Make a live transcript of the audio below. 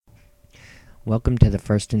Welcome to the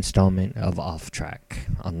first installment of OffTrack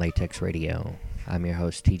on Latex Radio. I'm your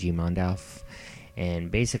host, TG Mondorf,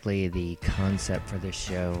 and basically the concept for this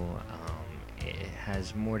show it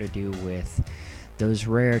has more to do with those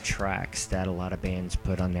rare tracks that a lot of bands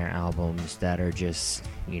put on their albums that are just,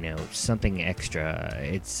 something extra.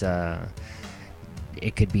 It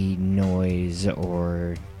could be noise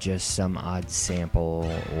or just some odd sample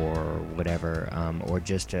or whatever, or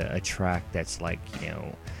just a track that's like,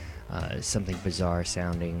 something bizarre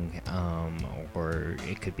sounding, or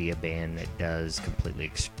it could be a band that does completely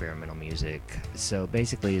experimental music. So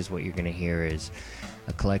basically is what you're going to hear is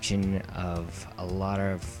a collection of a lot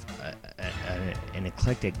of an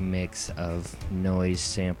eclectic mix of noise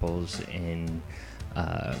samples and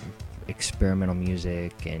experimental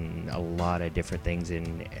music and a lot of different things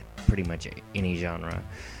in pretty much any genre.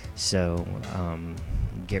 So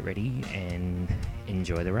get ready and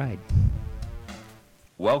enjoy the ride.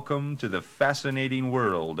 Welcome to the fascinating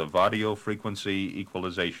world of audio frequency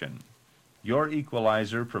equalization. Your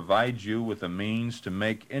equalizer provides you with the means to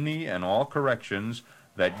make any and all corrections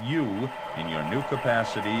that you, in your new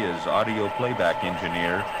capacity as audio playback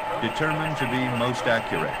engineer, determine to be most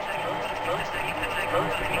accurate.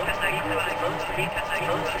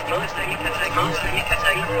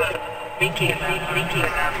 Thinking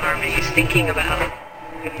about harmonies, thinking about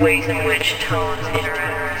ways in which tones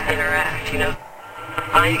interact.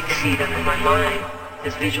 I see them in my mind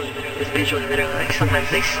as visually literally. Like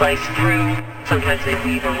sometimes they slice through, sometimes they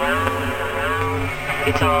weave around.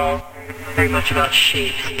 It's all very much about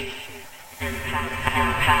shapes and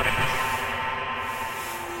patterns.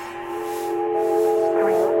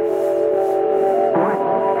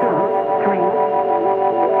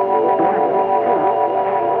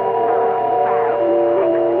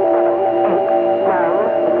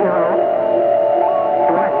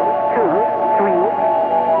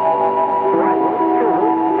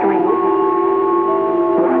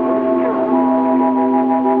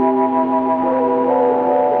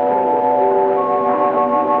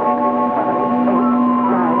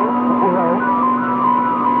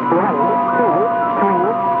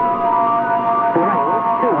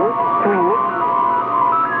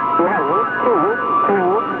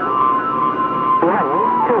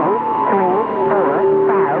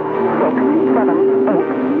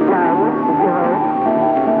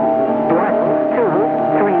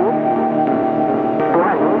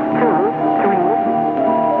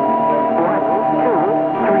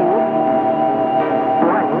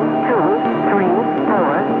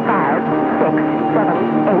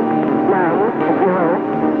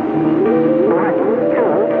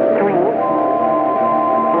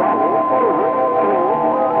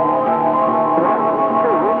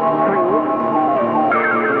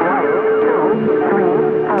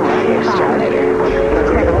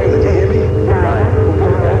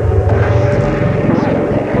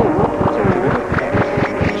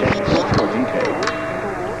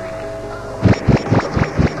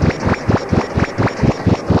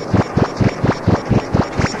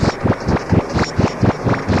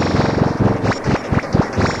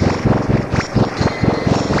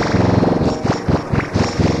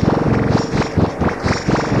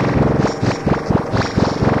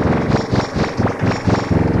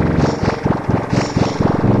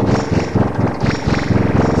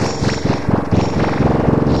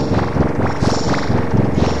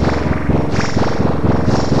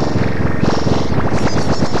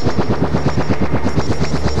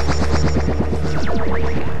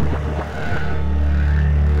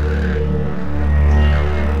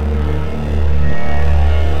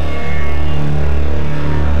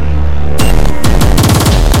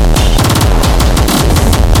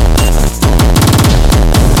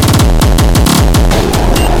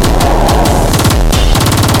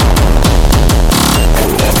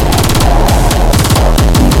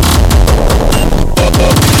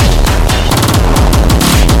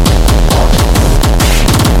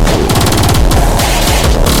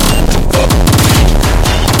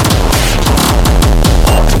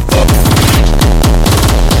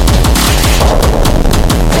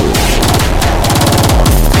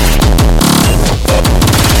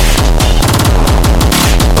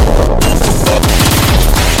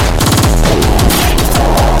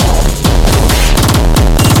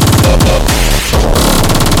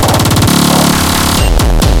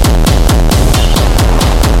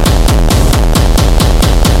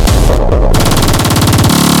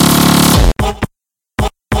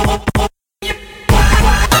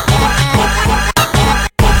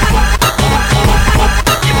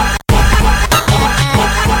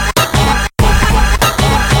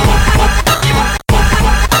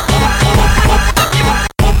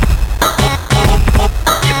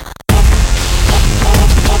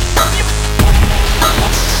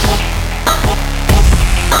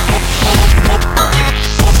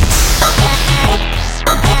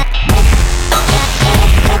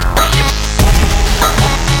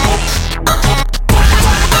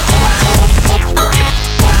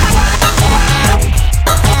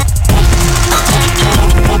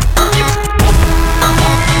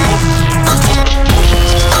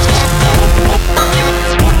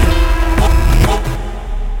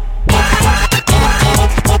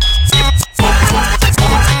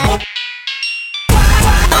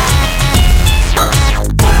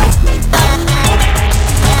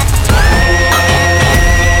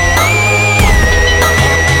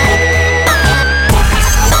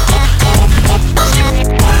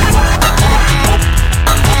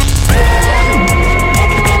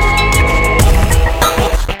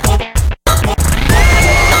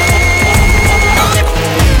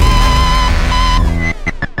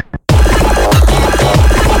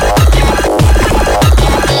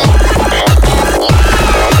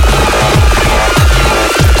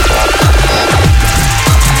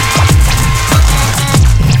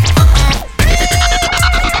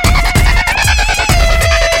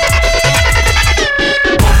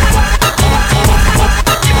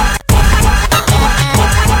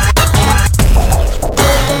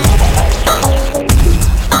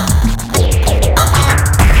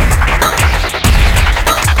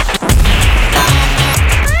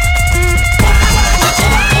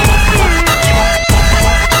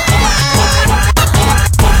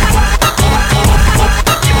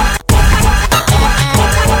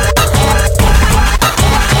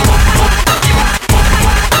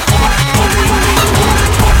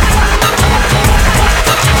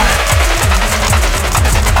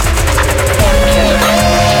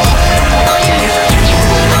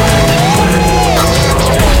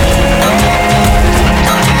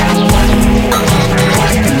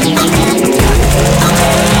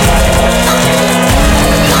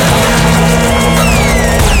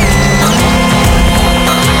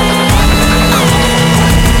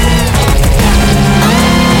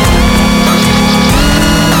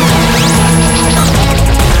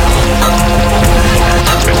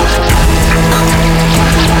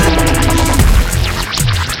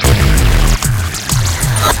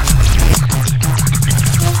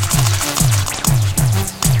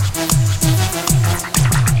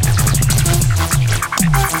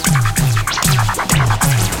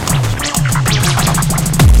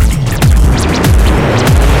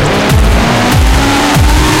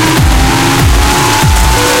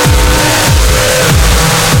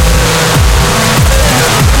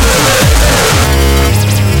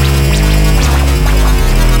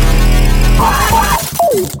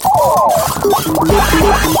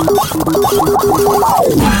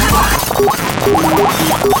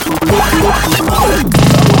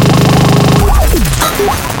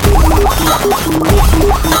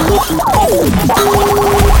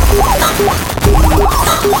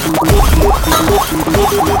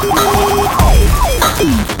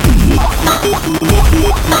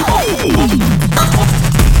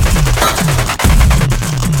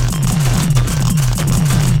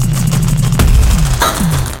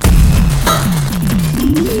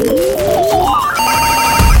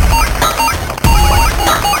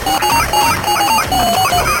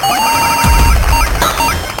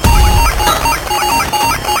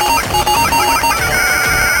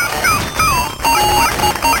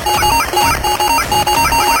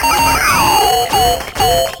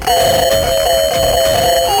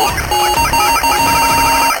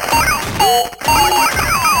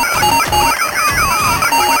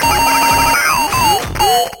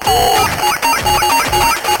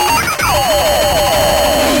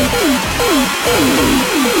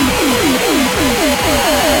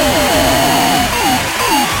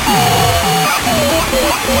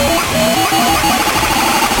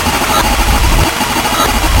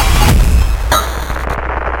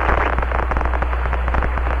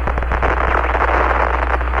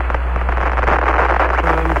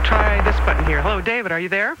 David, are you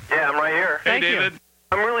there? Yeah, I'm right here. Hey, David.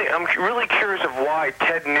 I'm really curious of why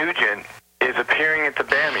Ted Nugent is appearing at the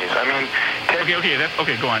Bammies. I mean,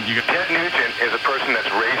 Okay, go on. Ted Nugent is a person that's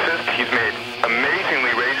racist. He's made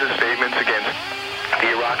amazingly racist statements against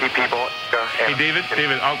the Iraqi people. Hey, David,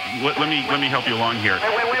 let me help you along here.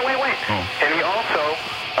 Wait. Oh. And he also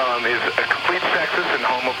is a complete sexist and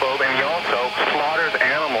homophobe, and he also slaughters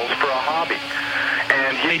animals for a hobby.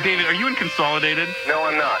 And Hey, David, are you in Consolidated? No,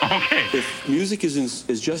 I'm not. Okay. If music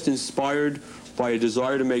is just inspired by a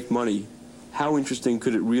desire to make money, how interesting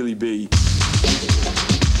could it really be?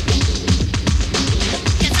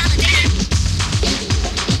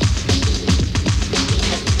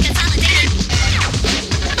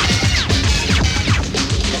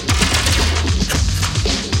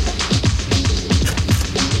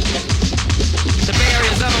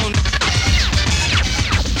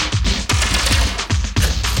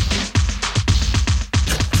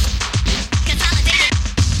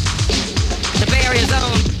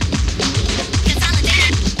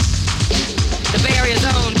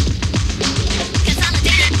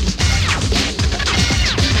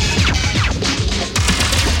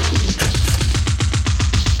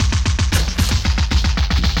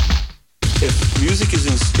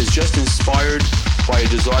 Just inspired by a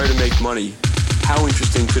desire to make money, how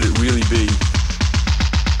interesting could it really be?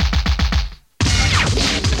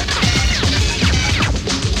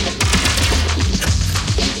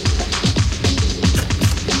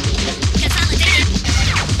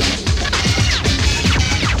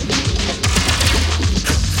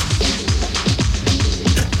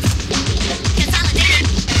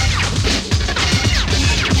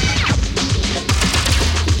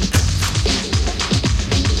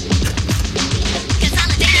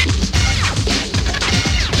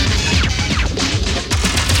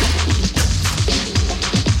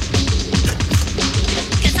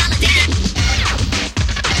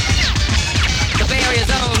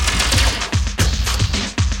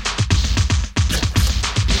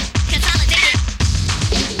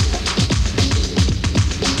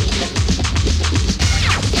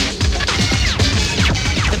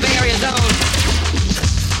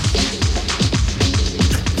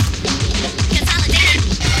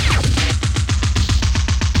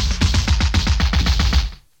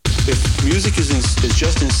 Is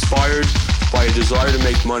just inspired by a desire to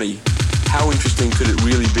make money, how interesting could it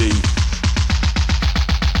really be?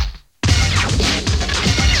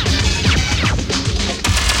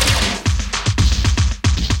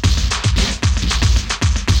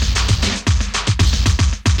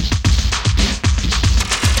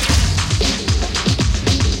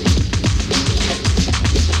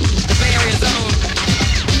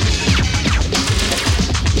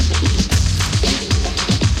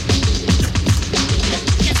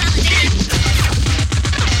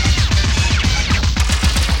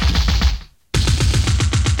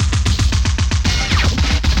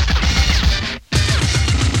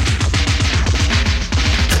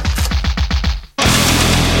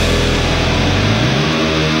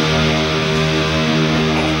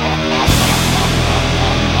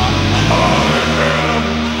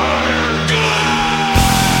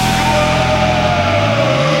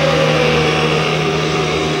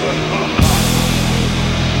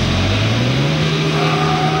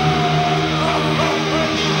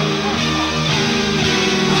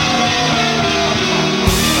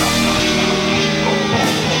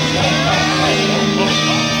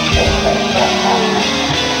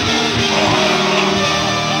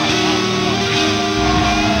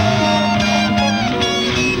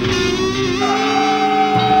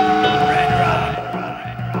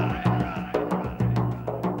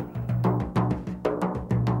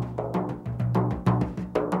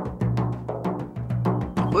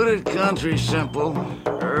 Put it country simple,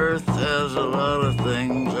 Earth has a lot of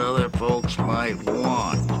things other folks might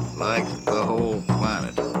want, like the whole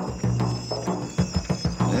planet.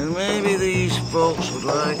 And maybe these folks would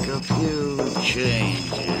like a few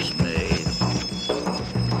changes made.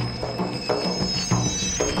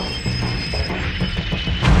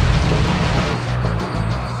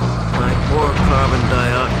 Like more carbon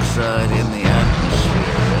dioxide in the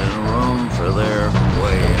atmosphere and room for their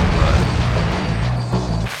way of life.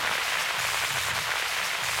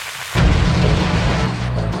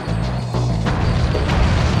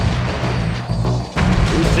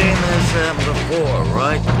 We've seen this happen before,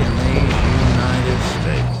 right in these United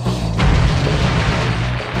States.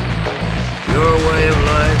 Your way of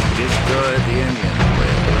life destroyed the Indian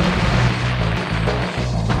way of life.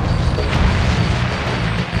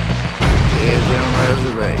 Gave them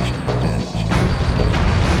reservations, didn't you?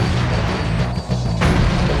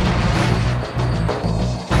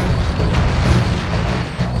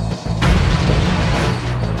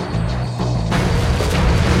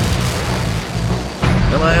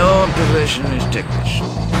 Now my own position is ticklish.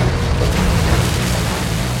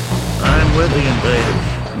 I'm with the invaders.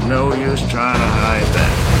 No use trying to hide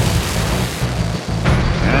that.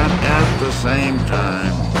 And at the same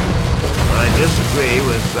time, I disagree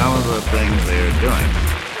with some of the things they're doing.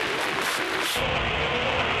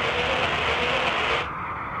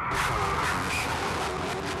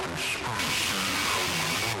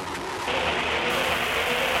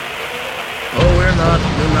 Oh, we're not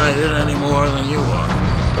united any more than you are.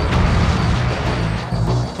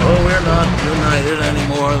 Oh, we're not united any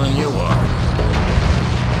more than you are.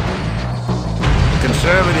 The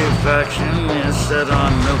conservative faction is set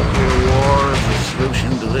on nuclear war as a solution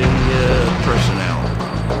to the personnel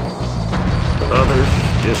problem. Others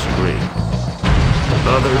disagree.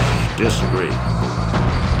 Others disagree.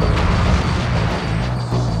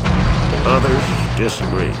 Others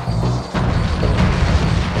disagree.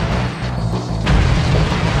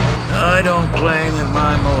 I don't claim that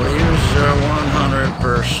my motives are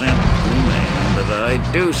 100% humane, but I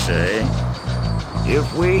do say,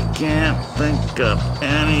 if we can't think up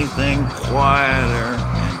anything quieter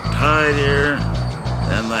and tidier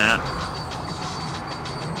than that,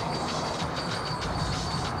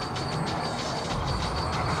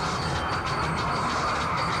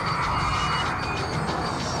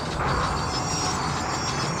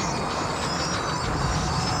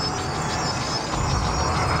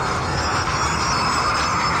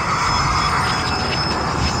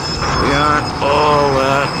 we aren't all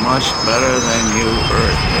that much better than you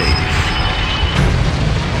Earthmates.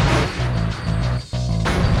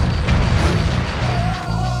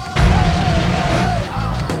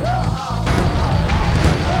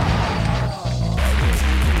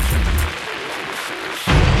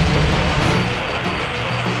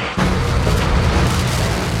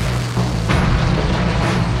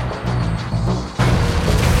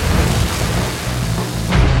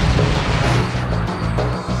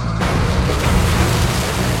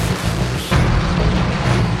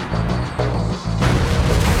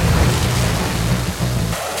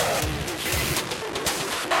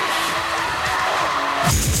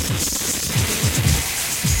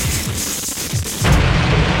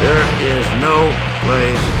 There is no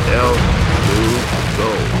place else to go.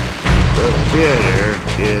 The theater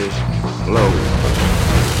is closed.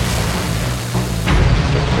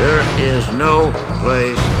 There is no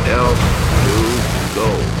place else to go.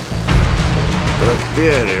 The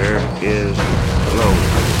theater is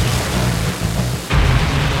closed.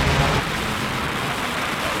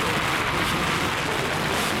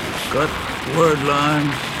 Cut word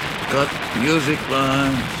lines, cut music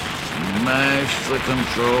lines, smash the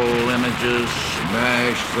control images,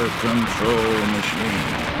 smash the control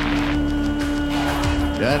machine.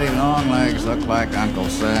 Daddy Longlegs looked like Uncle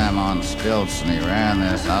Sam on stilts, and he ran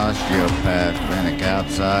this osteopath clinic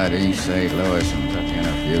outside East St. Louis and took in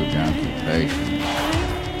a few junkie patients.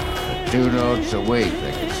 For $2 a week,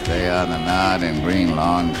 they could stay on the nod in green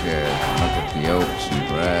lawn chairs and look at the oaks and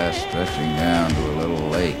grass stretching down to a little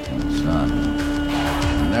lake in the sun.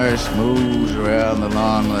 The nurse moves around the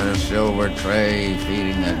lawn with a silver tray,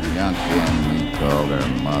 feeding the junkie and we called her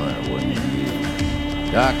mother, wouldn't you?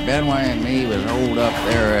 Doc Benway and me was holed up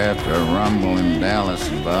there after a rumble in Dallas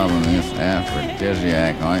involving this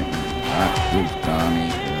aphrodisiac ointment. Doc goofed on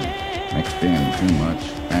either mixed in too much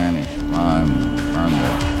Spanish lime and burned the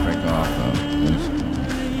trick off the whiskey.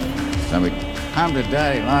 So we come to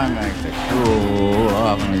Daddy Longlegs to cool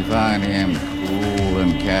off, and we find him cool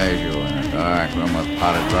and casual in a dark room with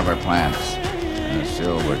potted rubber plants and a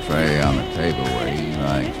silver tray on the table where he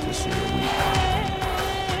likes to see a week.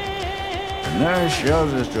 The nurse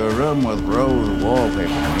shows us to a room with rows of wallpaper.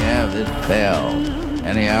 We have this bell.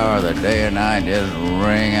 Any hour of the day or night, just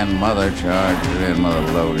ring, and Mother charges in with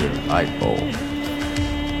a loaded light bulb.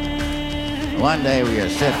 One day we are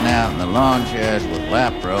sitting out in the lawn chairs with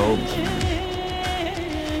lap robes.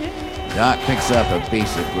 Doc picks up a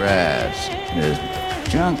piece of grass. This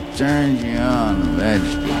chunk turns you on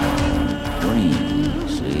vegetable. Green,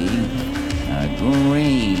 see? A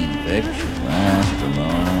green fix should last a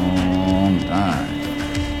long time.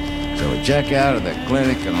 So we check out of the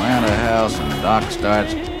clinic and round the house, and Doc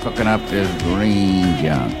starts cooking up this green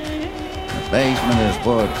junk. The basement is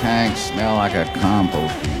full of tanks, smell like a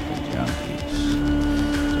compost heap of junkies.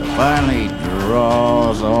 So finally he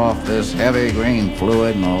draws off this heavy green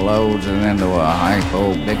fluid and loads it into a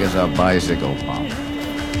hypo big as a bicycle pump.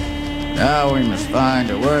 Now we must find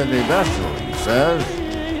a worthy vessel, he says.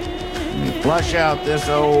 And we flush out this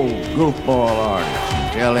old goofball artist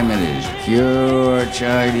and tell him it is pure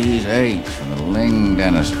Chinese H from the Ling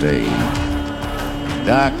dynasty.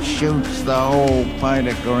 Doc shoots the whole pint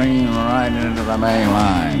of green right into the main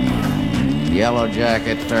line. Yellow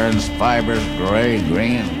Jacket turns fibers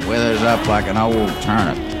gray-green and withers up like an old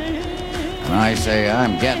turnip. And I say,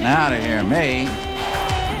 I'm getting out of here, me.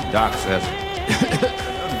 Doc says,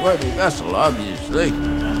 worthy vessel, obviously.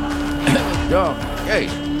 Dog,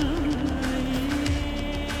 case.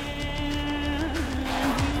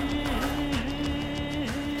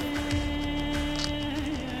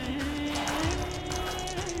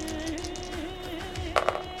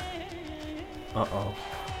 Uh-oh.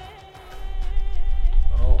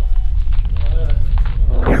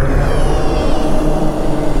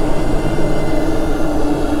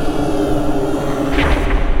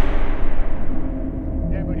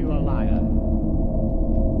 Devil, you a liar.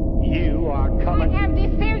 You are coming. I have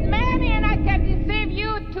deceived many, and I can deceive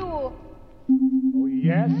you too. Oh,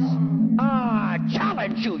 yes? I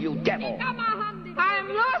challenge you, you devil. I'm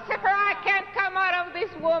Lucifer. I can't come out of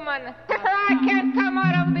this woman. Lucifer, I can't come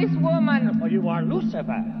out of this woman. Oh, you are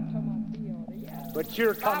Lucifer. But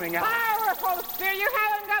you're coming out. Powerful spirit. You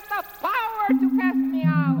haven't got the power to cast me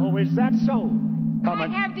out. Oh, is that so? I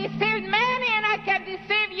have deceived many, and I can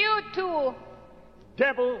deceive you too.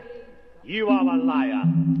 Devil, you are a liar.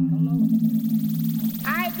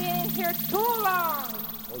 I've been here too long.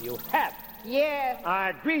 Oh, you have. Yes. I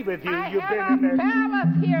agree with you. I You've have been in a there.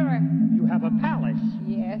 palace here. You have a palace.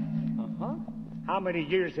 Yes. Uh-huh. How many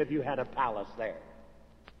years have you had a palace there?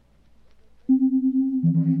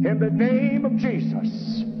 In the name of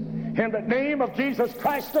Jesus, in the name of Jesus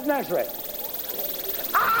Christ of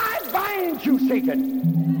Nazareth, I bind you,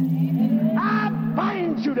 Satan. I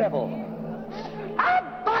bind you, devil. I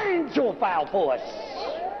bind you, foul force.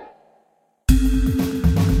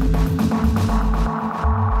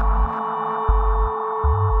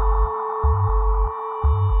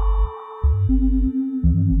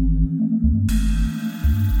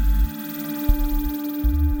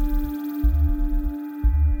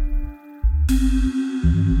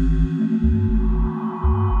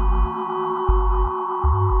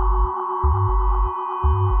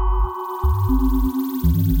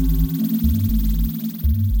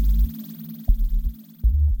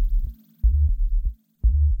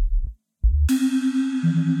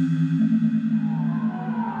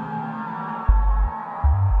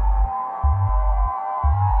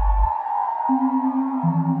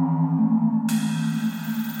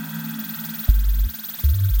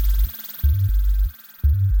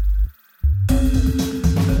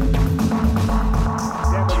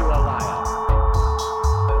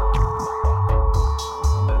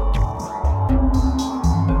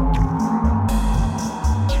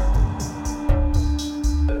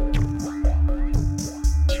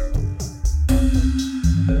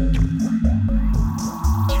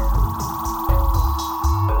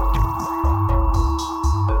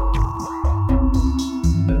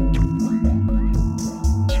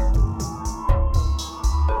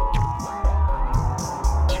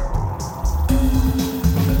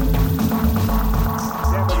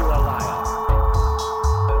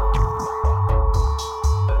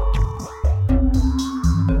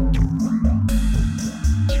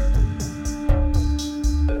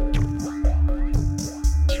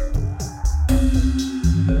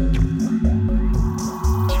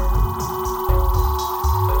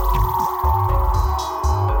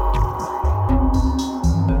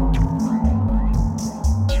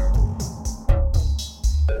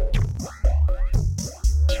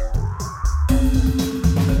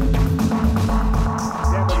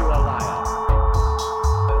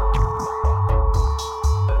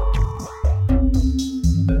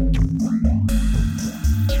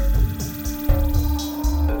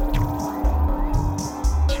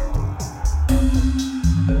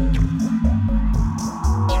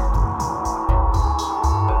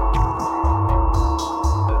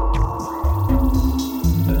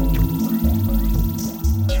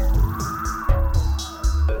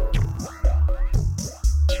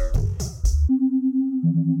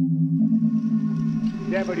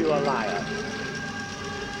 you a liar.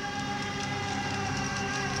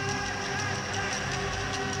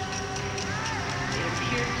 It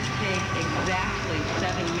appeared to take exactly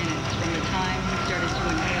 7 minutes from the time he started to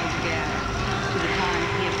inhale the gas to the time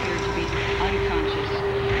he appeared to be unconscious.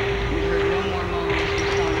 We heard no more moans, we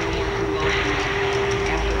saw no more convulsions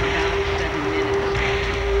after about 7 minutes.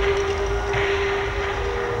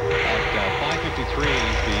 At 5:53,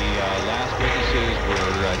 the last witnesses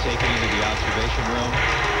were taken into the observation room.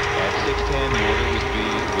 At 6:10, the order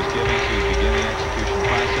was given to begin the execution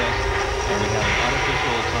process, and we have an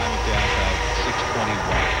unofficial time of death of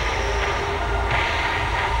 6:21.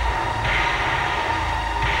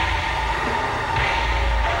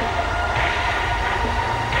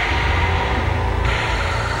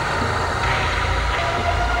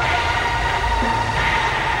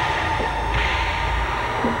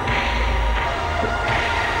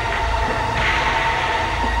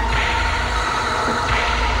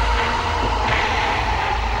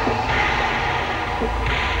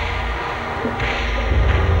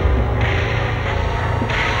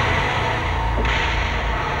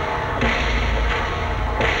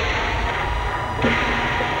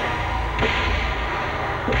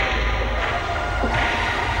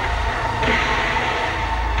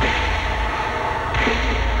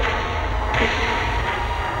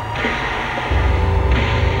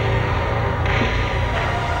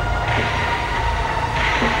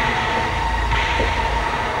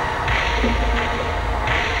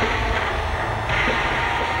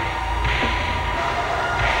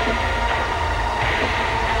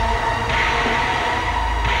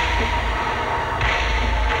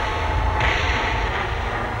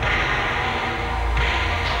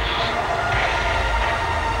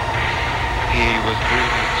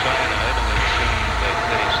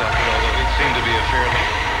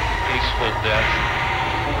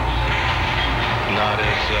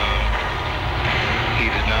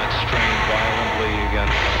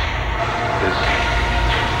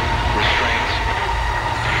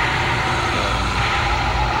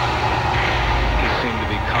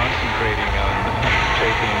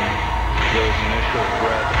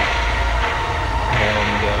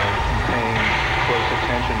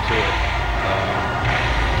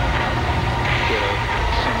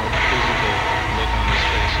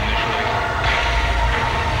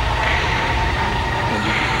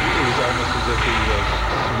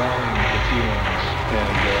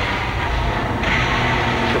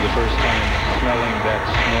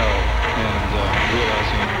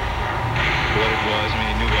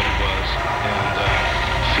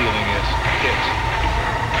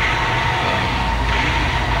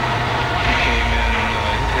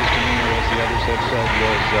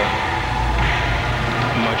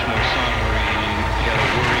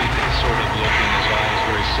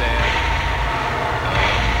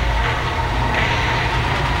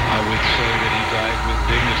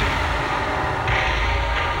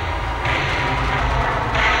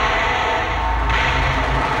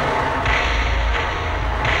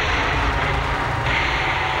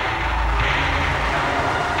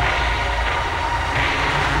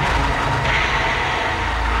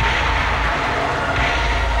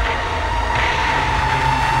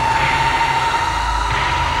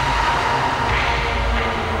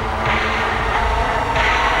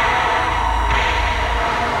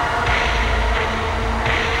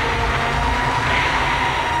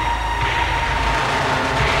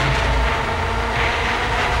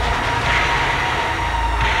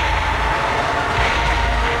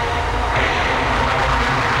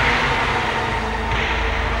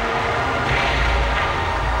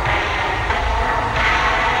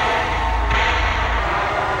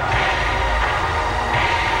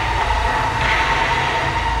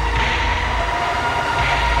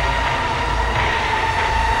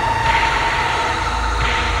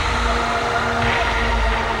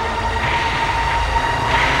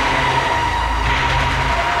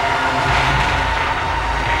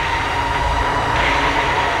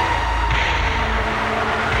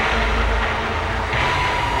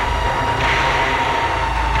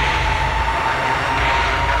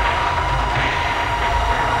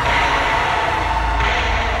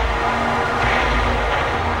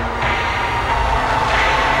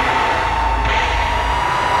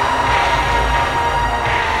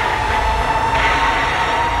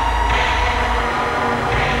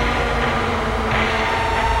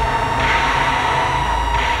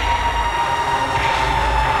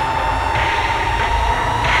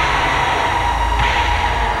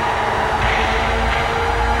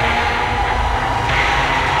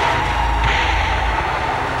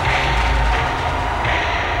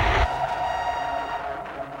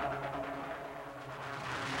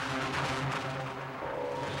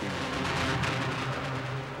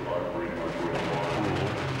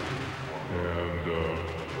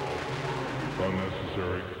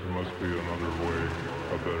 necessary. There must be another way,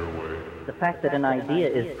 a better way. The fact that an idea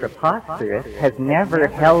is preposterous has never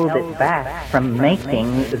held it back from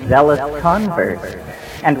making zealous converts.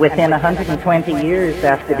 And within 120 years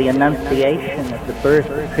after the Annunciation of the birth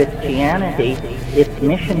of Christianity, its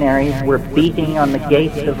missionaries were beating on the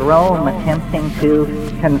gates of Rome, attempting to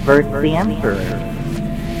convert the emperor.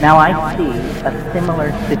 Now I see a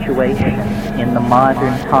similar situation in the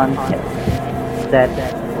modern context, that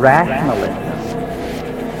rationalism,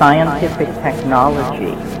 scientific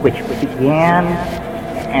technology, which began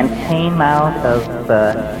and came out of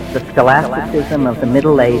the scholasticism of the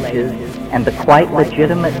Middle Ages and the quite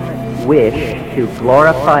legitimate wish to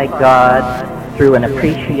glorify God through an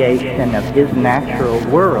appreciation of His natural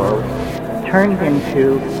world, turned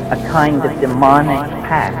into a kind of demonic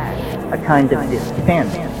pact, a kind of descent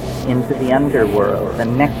into the underworld, a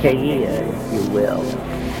nekeia, if you will,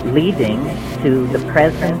 leading to the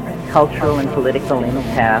present cultural and political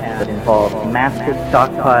impasse that involves massive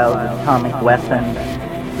stockpiles of atomic weapons,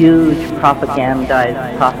 huge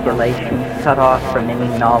propagandized populations cut off from any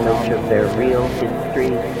knowledge of their real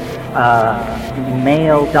history,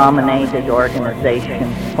 male-dominated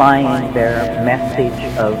organizations flying their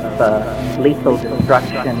message of lethal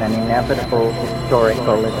destruction and inevitable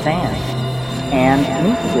historical advance. And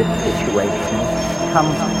into this situation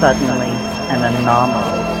comes suddenly an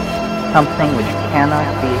anomaly, something which cannot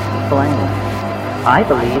be explained. I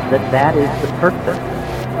believe that that is the purpose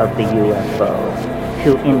of the UFO,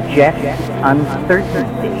 to inject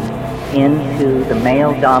uncertainty into the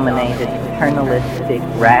male-dominated, paternalistic,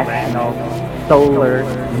 rational, solar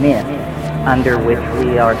myth under which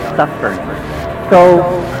we are suffering. So,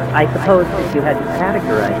 I suppose if you had to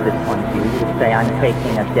categorize this point of view, you would say I'm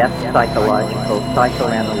taking a depth psychological,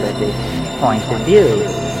 psychoanalytic point of view.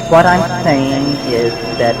 What I'm saying is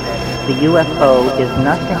that the UFO is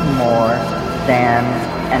nothing more than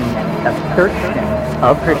an assertion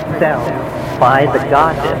of herself by the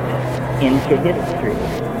goddess into history,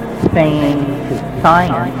 saying to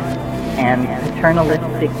science and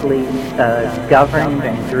paternalistically governed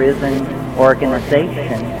and driven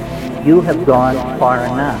organizations, you have gone far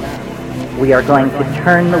enough. We are going to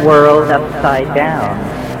turn the world upside down.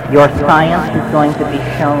 Your science is going to be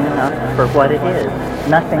shown up for what it is,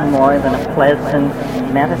 nothing more than a pleasant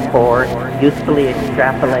metaphor usefully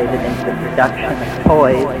extrapolated into the production of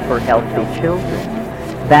toys for healthy children.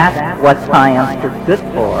 That's what science is good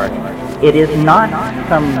for. It is not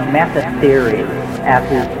some meta-theory at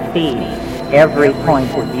whose feet every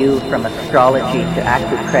point of view from astrology to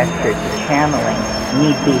acupressure to channeling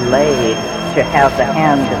need be laid to have the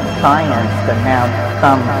hand of science announce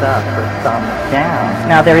thumbs up or thumbs down.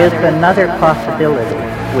 Now there is another possibility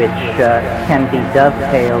which can be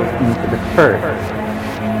dovetailed into the first.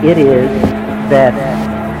 It is that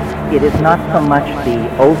it is not so much the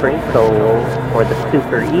oversoul or the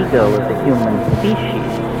superego of the human species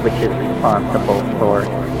which is responsible for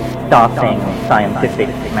stopping scientific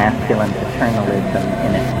masculine paternalism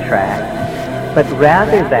in its tracks, but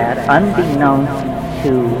rather that, unbeknownst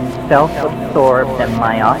to self-absorbed and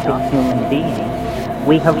myopic human beings,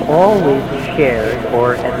 we have always shared,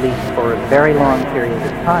 or at least for a very long period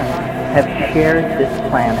of time, have shared this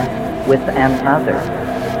planet with another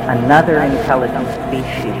intelligent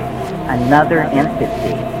species, another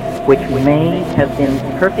entity, which may have been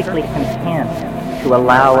perfectly content to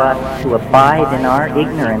allow us to abide in our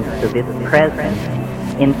ignorance of its presence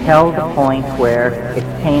until the point where it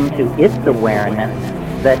came to its awareness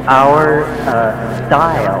that our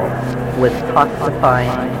style was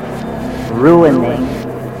toxifying, ruining,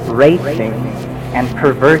 raping, and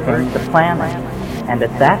perverting the planet. And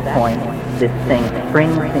at that point, this thing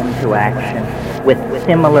springs into action with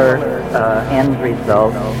similar end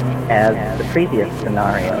results as the previous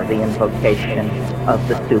scenario, the invocation of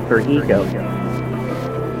the superego.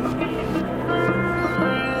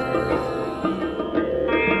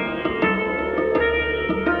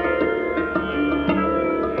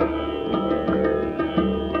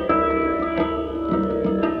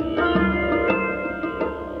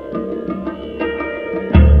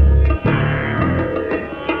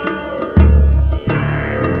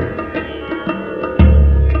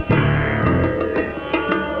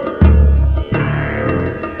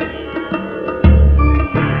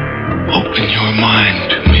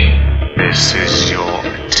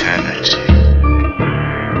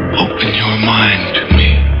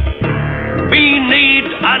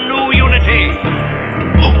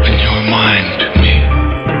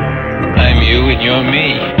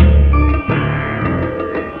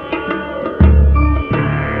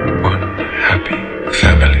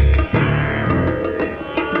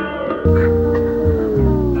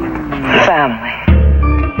 Family.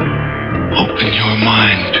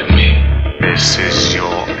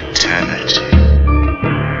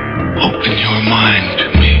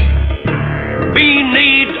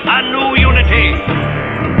 Hey!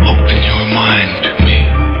 Open your mind to me.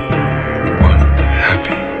 One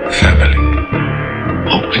happy family.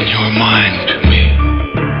 Open your mind to me.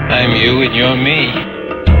 I'm you and you're me.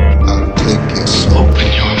 I'll take you. Open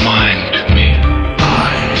your mind to me.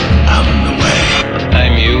 I am the way.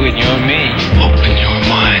 I'm you and you're me. Open your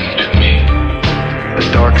mind to me. The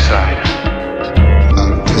dark side.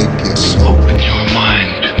 I'll take you. Open your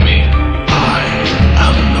mind to me. I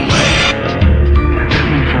am the way. They're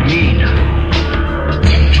coming for me now.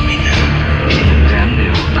 Come to me now. And then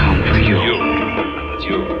they'll come for you.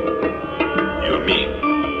 You. You're me.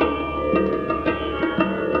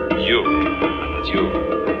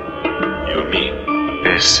 You're me.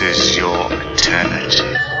 This is your eternity.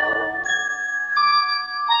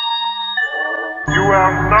 You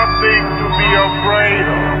have nothing to be afraid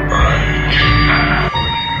of.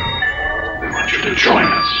 We want you to join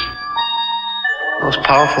us. Most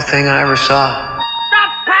powerful thing I ever saw.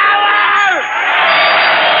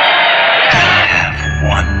 They have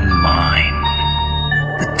one mind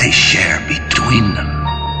that they share between them.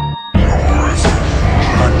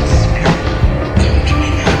 One spirit. Come to me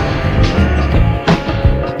now.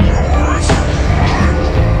 One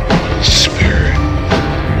spirit.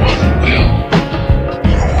 One will.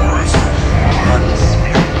 One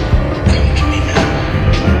spirit. Come to me now.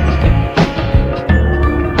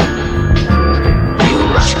 You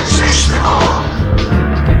must possess them all.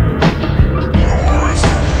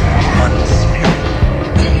 One spirit.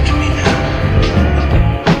 Come to me now.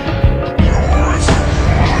 One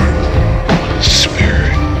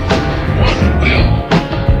spirit. One will.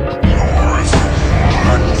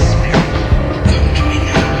 One spirit. Come to me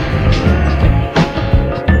now.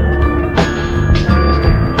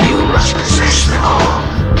 You must possess them all.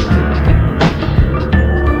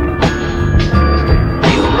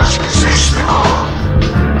 You must possess them all.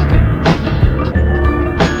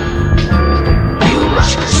 You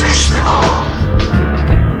must possess them all.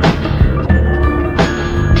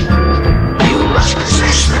 You must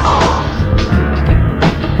possess them all.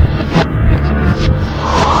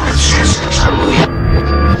 All existence are real.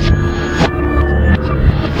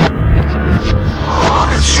 All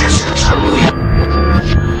existence are real.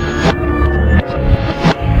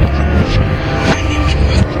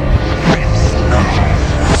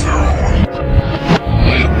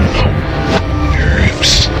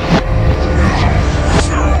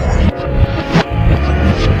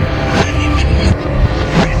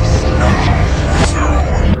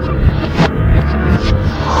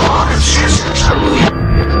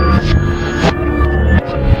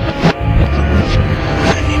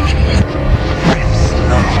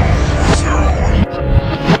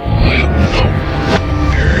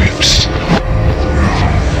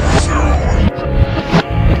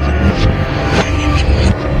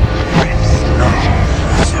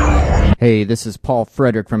 Hey, this is Paul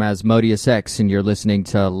Frederick from Asmodeus X, and you're listening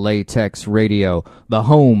to Latex Radio, the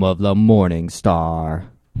home of the Morning Star.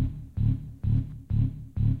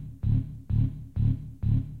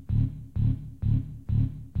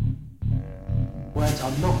 Words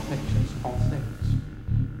are not pictures of things.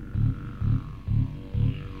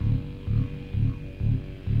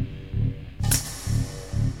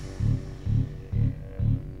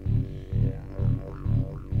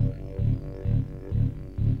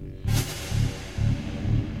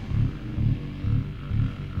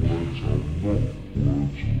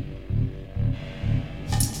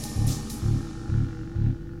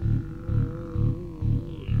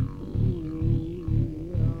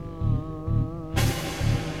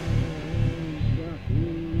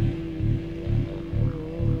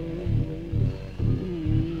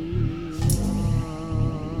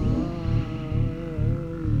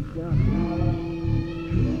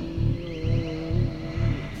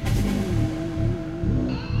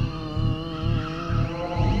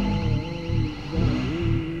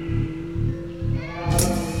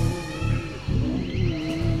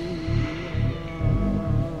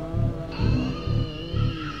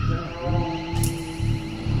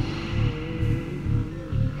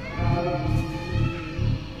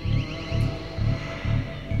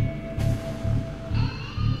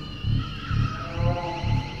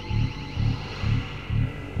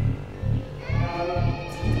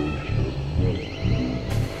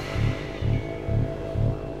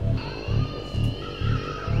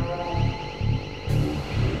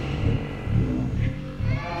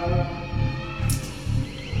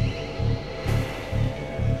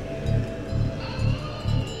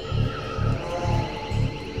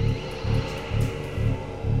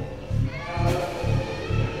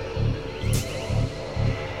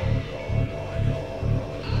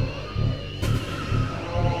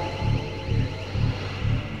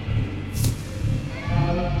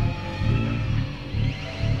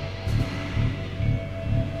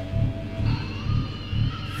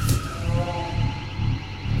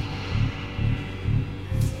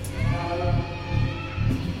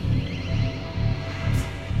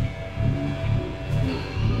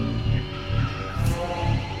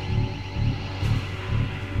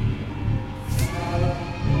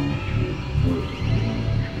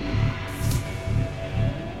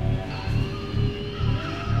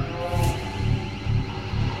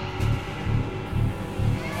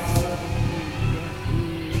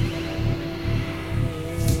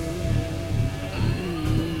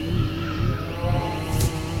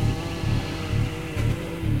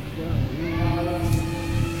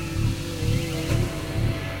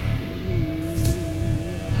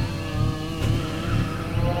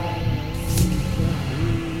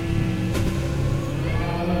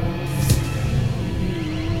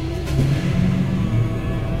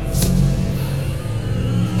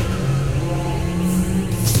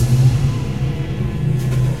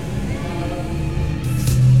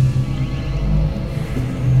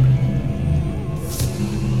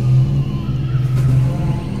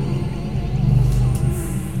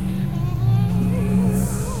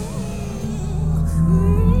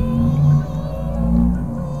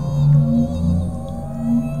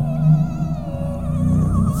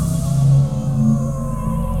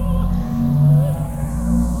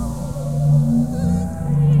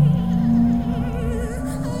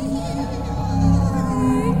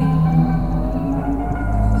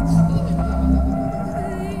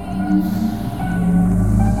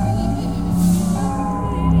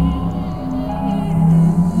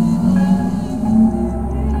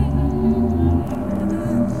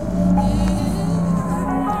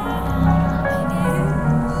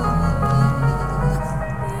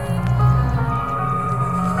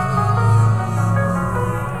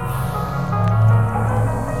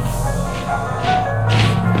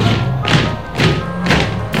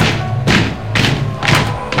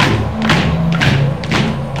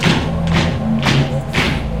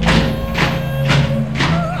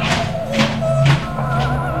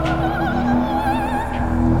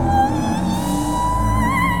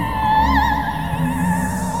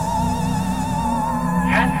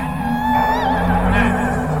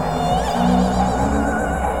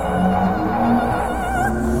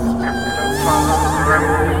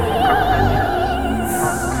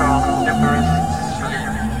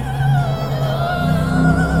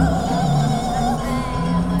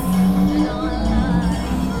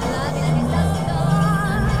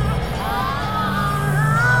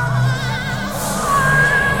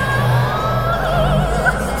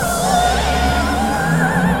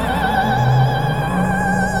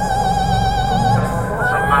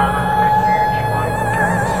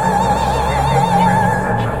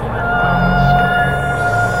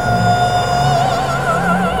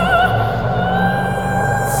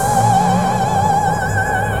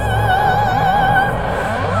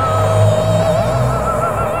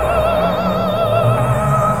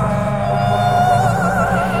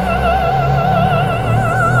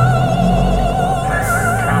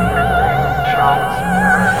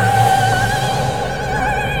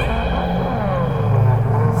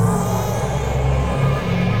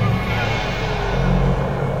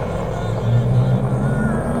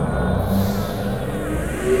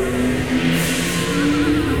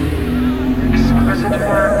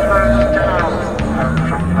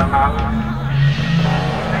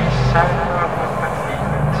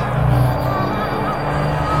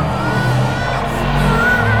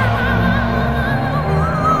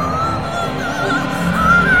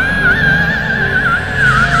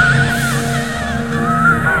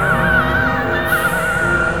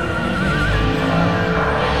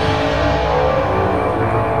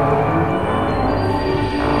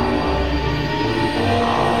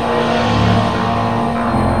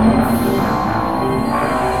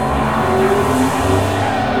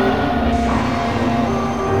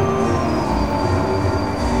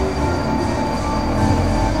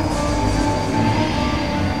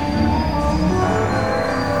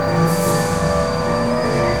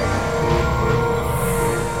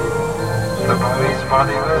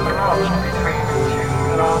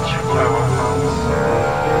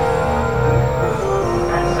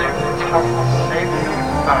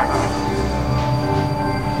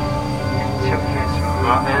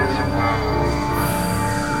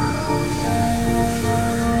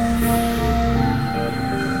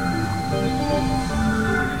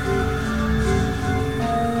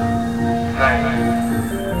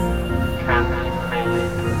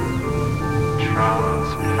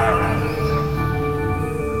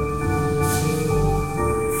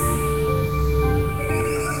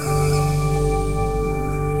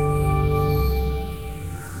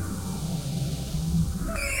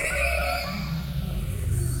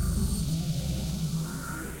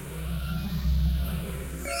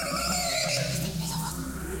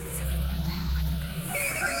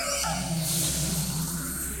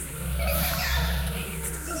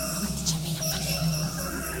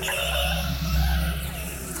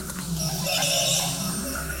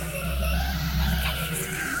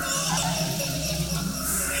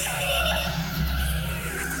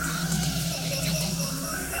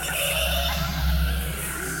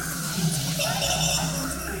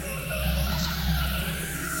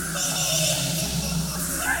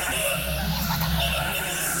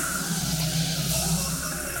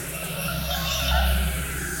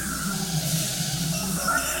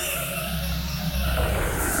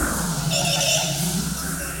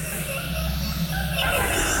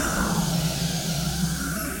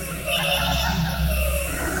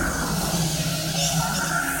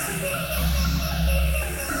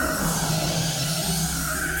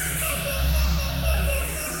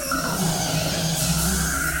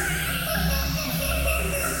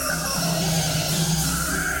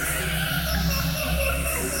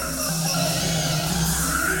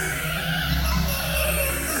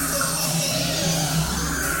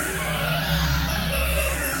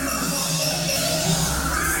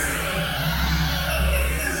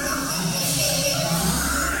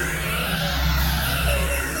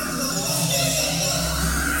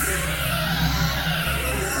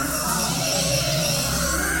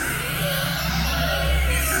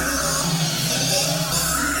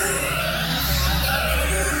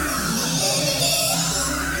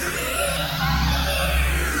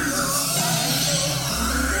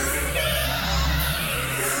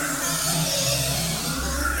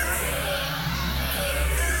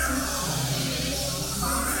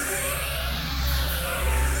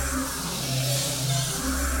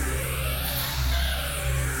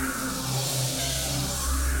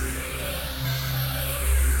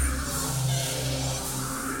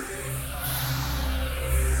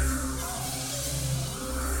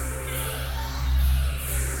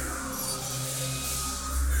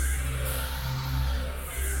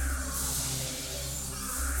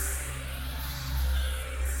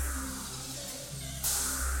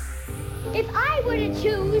 were to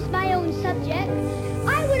choose my own subject,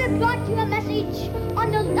 I would have brought you a message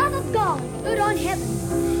on the love of God out on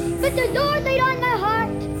heaven. But the Lord laid on my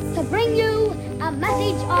heart to bring you a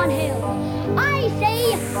message on hell. I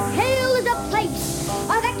say hell is a place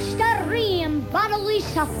of extreme bodily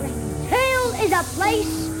suffering. Hell is a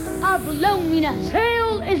place of loneliness.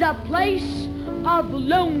 Hell is a place of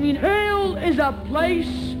loneliness. Hell is a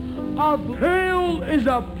place of hell is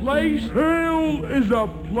a place. Hell is a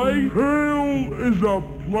place. Hell is a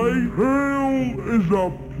place. Hell is a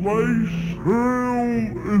place.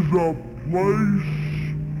 Hell is a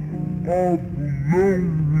place of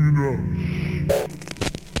loneliness.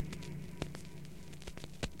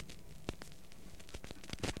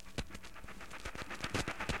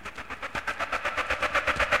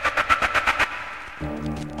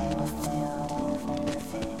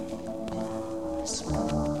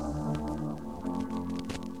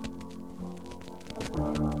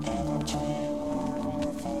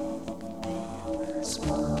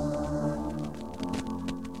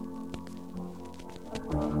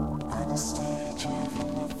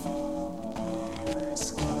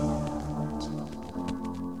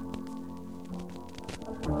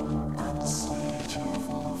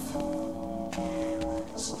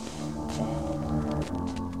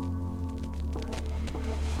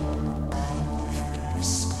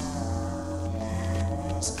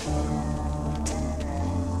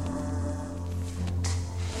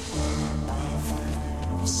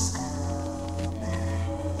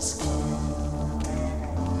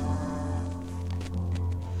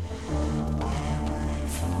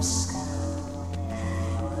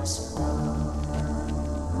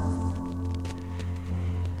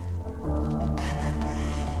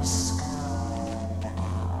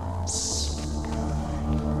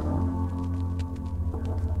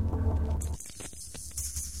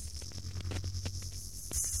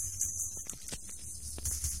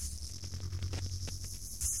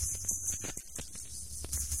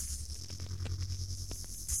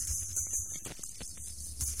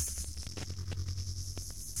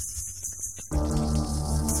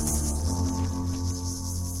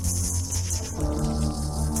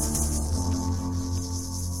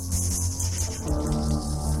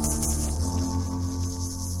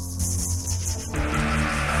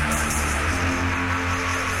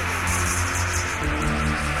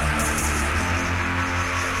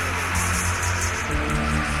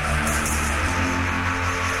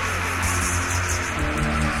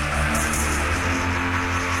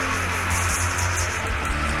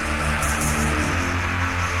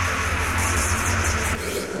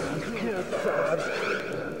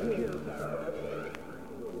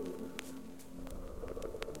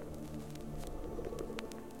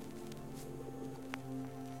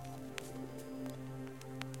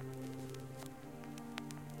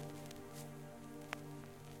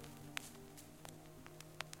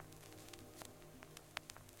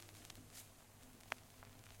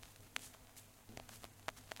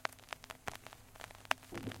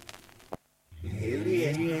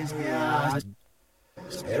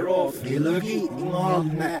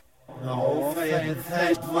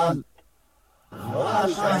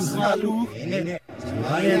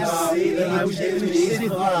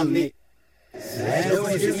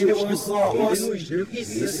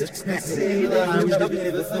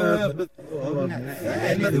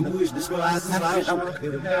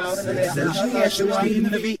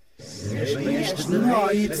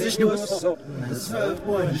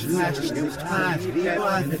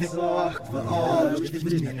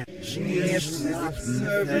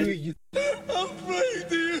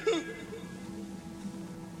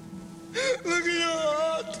 Look at your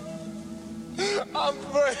heart. I'm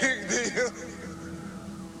praying to you.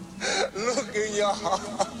 Look in your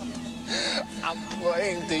heart. I'm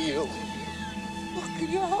praying to you. Look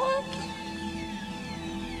in your heart.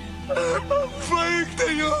 I'm praying to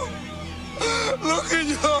you. Look in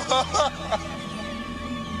your heart.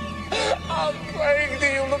 I'm praying to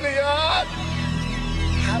you. Look in your heart.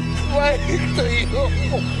 I'm praying to you. Look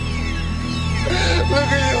in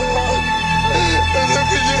your heart. Look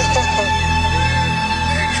in your heart.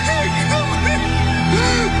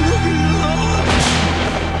 Look in your heart.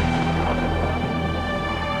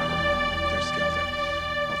 Helter skelter,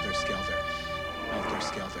 helter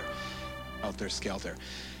skelter, helter skelter,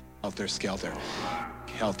 helter skelter,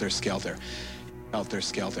 helter skelter, helter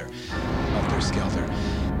skelter, helter skelter,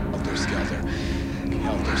 helter skelter,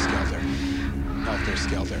 helter skelter, helter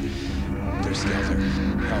skelter,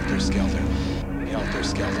 helter skelter, helter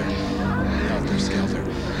skelter, helter skelter,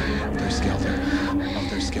 helter skelter,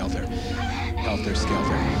 helter skelter, helter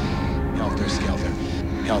skelter, helter skelter,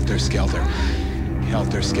 helter skelter,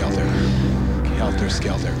 helter skelter, helter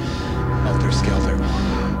skelter, helter skelter,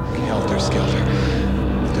 helter skelter,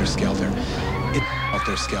 helter skelter,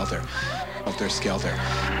 helter skelter, helter skelter,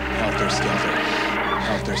 helter skelter,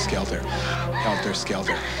 helter skelter, helter skelter,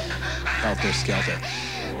 helter skelter,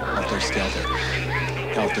 helter skelter,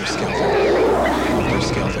 helter skelter, helter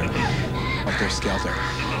skelter, helter skelter,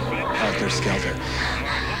 helter skelter.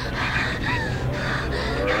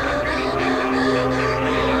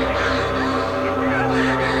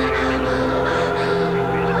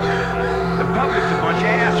 The public's a bunch of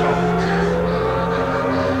assholes.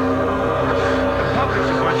 The public's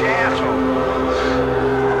a bunch of assholes.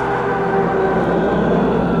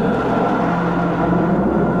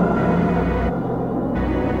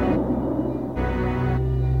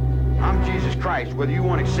 I'm Jesus Christ. Whether you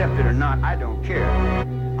want to accept it or not, I don't care.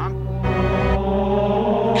 I'm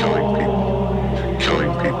Killing people.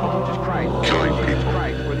 Killing people. Jesus Christ. Killing Jesus people.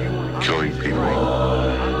 Christ. Whether you want to Killing people.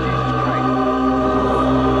 I'm Jesus Christ.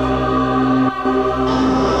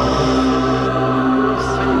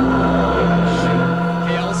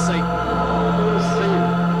 Hail Satan.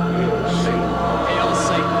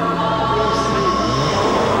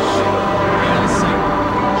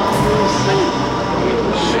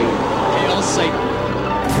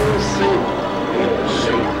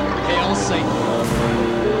 Hail Satan. Hail Satan.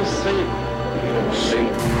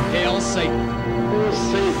 Hail Satan. Hail Satan.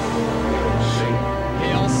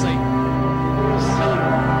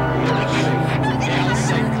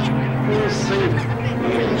 Hail Satan.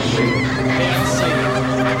 Hail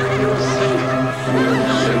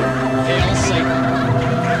Satan. Hail Satan.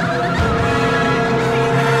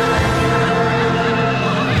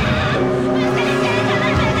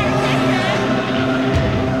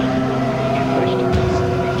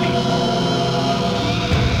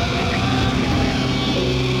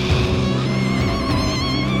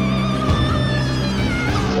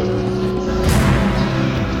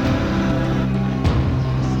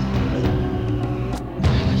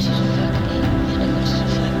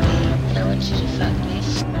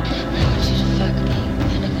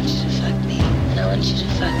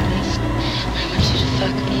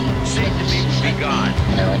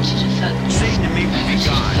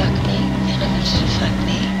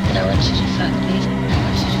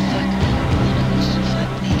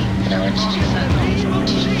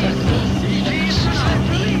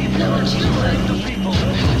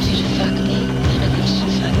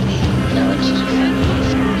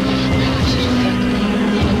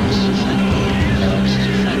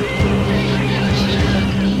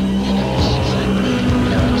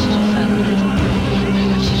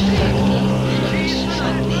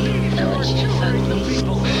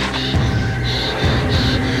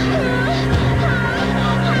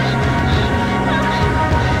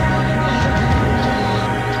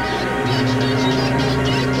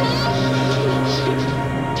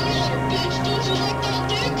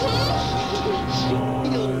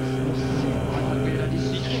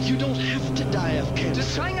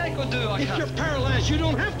 If you're paralyzed, you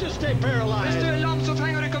don't have to stay paralyzed. Hvis du lam, så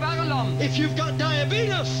trenger du ikke være lam. If you've got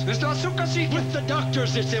diabetes, Hvis du har sukkersyke, with the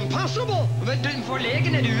doctors it's impossible. For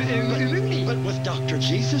legen er det umulig. But with Dr.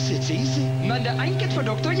 Jesus it's easy. Men det er enkelt for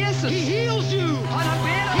doktor Jesus. He heals you. Han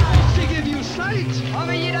helbreder He deg. wants to give you sight. Han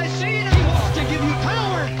vil gi deg syn. He wants to give you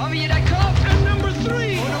power. Han vil gi deg kraft. And number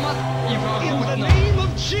 3, Og nummer in the name of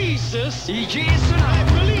Jesus, I Jesu I navn.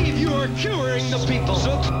 believe you are curing the people.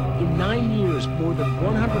 In 9 years, more than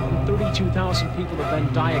 132,000 people have been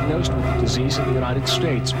diagnosed with the disease in the United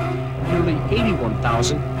States. Nearly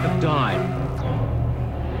 81,000 have died.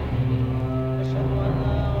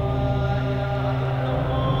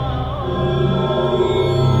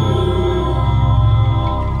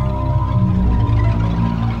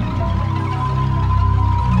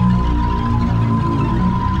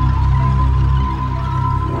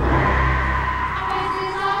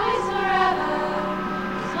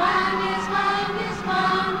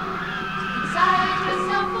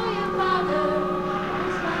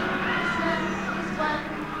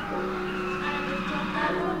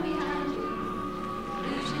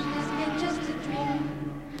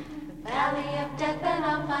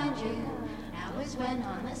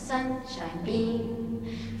 Sunshine beam.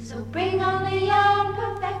 So bring only your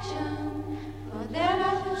perfection, for there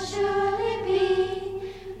will surely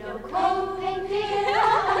be no cold, pain, fear,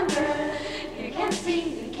 or hunger. You can't see,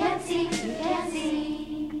 you can't see, you can't see.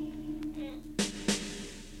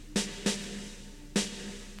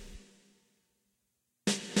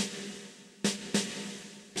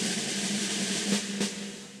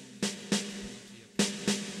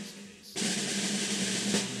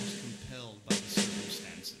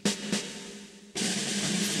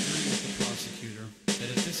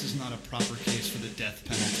 Proper case for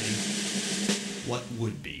what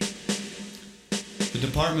would be. The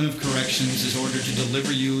Department of Corrections is ordered to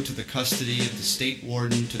deliver you to the custody of the state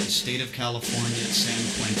warden to the state of California at San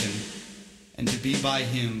Quentin, and to be by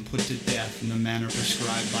him put to death in the manner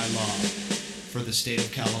prescribed by law for the state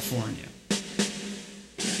of California.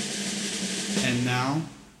 And now,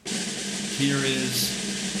 here is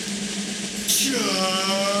Charlie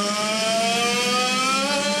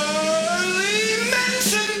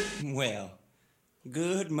Manson! Well,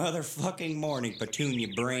 good motherfucking morning, Petunia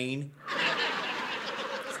Brain.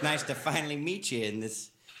 It's nice to finally meet you in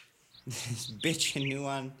this bitchin' new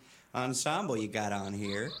ensemble you got on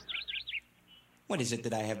here. What is it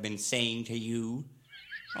that I have been saying to you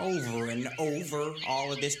over and over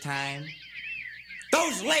all of this time?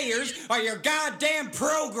 Those layers are your goddamn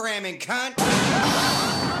programming, cunt!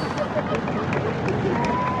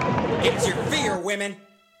 It's your fear, women.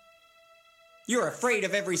 You're afraid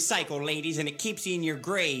of every cycle, ladies, and it keeps you in your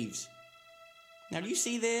graves. Now, do you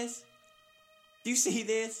see this? Do you see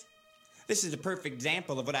this? This is a perfect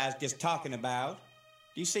example of what I was just talking about.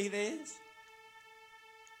 Do you see this?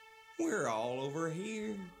 We're all over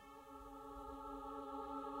here.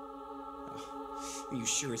 Oh, you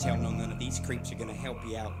sure as hell know none of these creeps are gonna help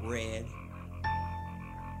you out, Red.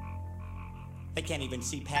 They can't even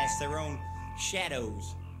see past their own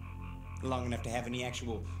shadows long enough to have any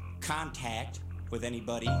actual contact with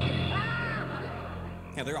anybody.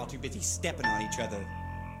 Now they're all too busy stepping on each other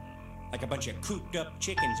like a bunch of cooped up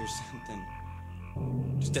chickens or something,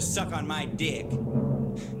 just to suck on my dick,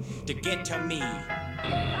 to get to me.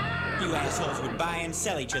 You assholes would buy and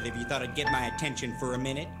sell each other if you thought it'd get my attention for a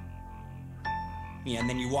minute. Yeah, and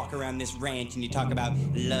then you walk around this ranch and you talk about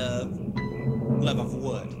love. Love of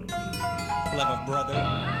what? Love of brother?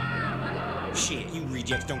 Shit, you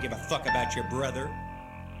rejects don't give a fuck about your brother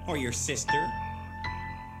or your sister.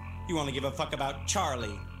 You only give a fuck about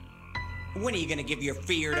Charlie. When are you gonna give your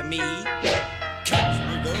fear to me? Catch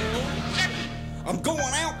me, girl. I'm going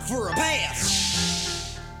out for a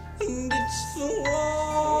pass. And it's the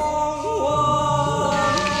long walk.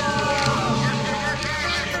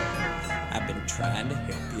 I've been trying to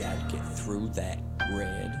help you out get through that,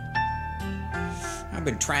 Red. I've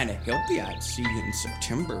been trying to help you out see you in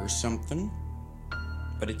September or something.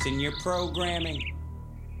 But it's in your programming.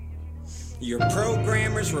 Your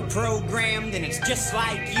programmers were programmed, and it's just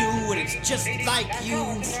like you, and it's just like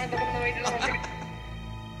you.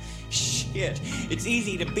 Shit, it's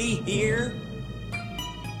easy to be here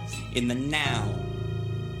in the now.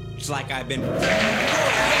 It's like I've been... We're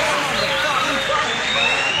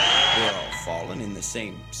all falling in the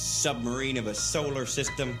same submarine of a solar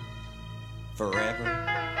system forever.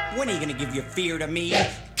 When are you gonna give your fear to me?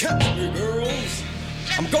 Catch me, girls.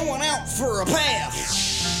 I'm going out for a pass.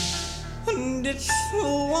 And it's a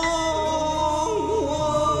long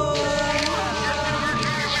walk.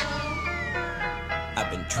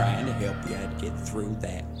 I've been trying to help you out get through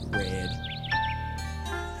that, Red.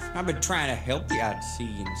 I've been trying to help you out see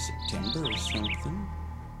you in September or something.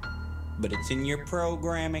 But it's in your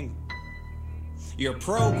programming. Your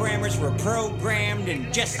programmers were programmed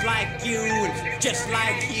and just like you and just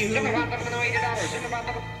like you.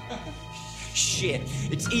 Shit,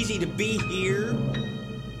 it's easy to be here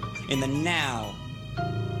in the now.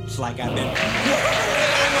 It's like I've been...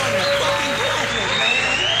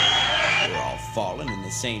 We're all falling in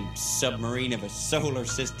the same submarine of a solar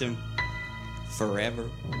system forever.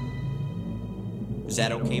 Is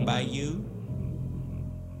that okay by you?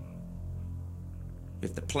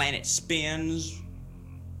 If the planet spins,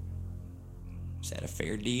 is that a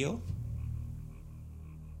fair deal?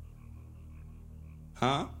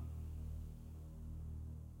 Huh?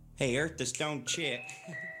 Hey, Earth the Stone Chick.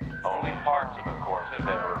 Only parts of the corpse have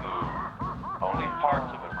been removed. Only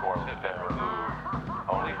parts of the corpse have been removed.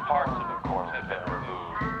 Only parts of the corpse have been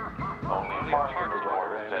removed. Only parts of the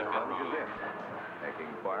corpse have been removed.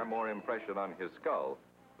 Making far more impression on his skull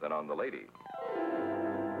than on the lady.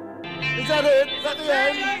 Is that it? Is that the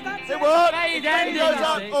end? Say what? Fade It goes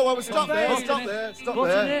up. Oh, well, stop there. Stop there. Stop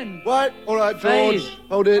there. Right. All right, George.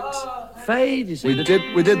 Hold it. Fade, you see. We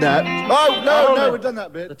did that. Oh, no, we've done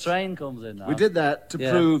that bit. The train comes in now. We did that to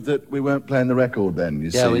prove that we weren't playing the record then,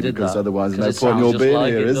 you see. We did because that. otherwise Because no it point in your sounds being just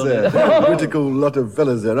like here, it, is doesn't there? it? Critical lot of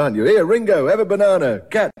fellas there, aren't you? Here, Ringo, have a banana.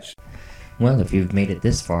 Catch. Well, if you've made it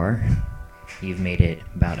this far, you've made it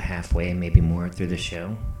about halfway, maybe more through the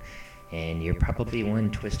show, and you're probably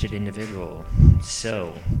one twisted individual.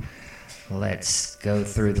 So, let's go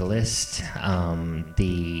through the list.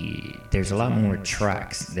 There's a lot more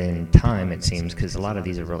tracks than time, it seems, because a lot of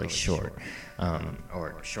these are really short,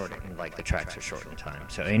 or short, like the tracks are short in time.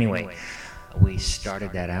 So anyway, We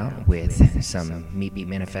started that out with some Meat Beat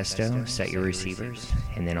Manifesto, Set Your Receivers,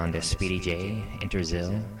 and then on to Speedy J, Enter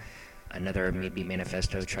Zill, another Meat Beat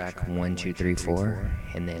Manifesto track 1, 2, 3, 4,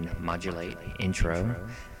 and then Modulate, Intro.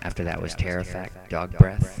 After that was Terrafact, Dog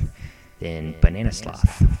Breath, then Banana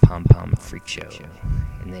Sloth, Pom Pom Freak Show.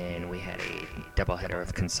 And then we had a doubleheader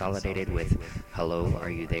of Consolidated with Hello, Are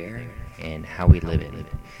You There? And How We Livin'.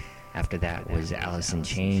 After that was Alice in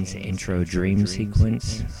Chains' Intro Dream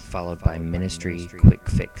Sequence, followed by Ministry Quick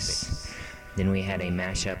Fix. Then we had a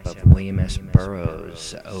mashup of William S.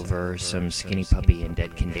 Burroughs over some Skinny Puppy and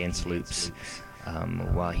Dead Can Dance loops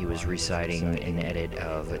while he was reciting an edit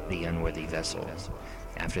of The Unworthy Vessel.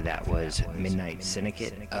 After that was Midnight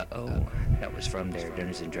Syndicate, Uh-Oh, that was from their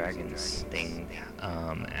Dungeons & Dragons thing.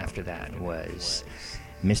 After that was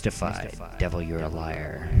Mystified, Devil You're a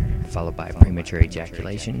Liar, followed by Premature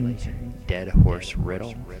Ejaculation, Dead Horse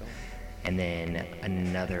Riddle, and then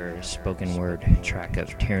another spoken word track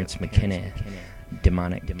of Terrence McKenna,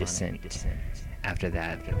 Demonic Descent. After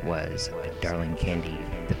that was Darling Candy,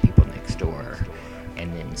 The People Next Door,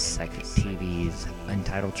 and then Psychic TV's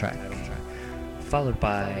Untitled track, followed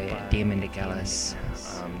by Damon DeGallis.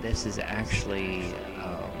 This is actually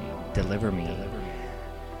Deliver Me,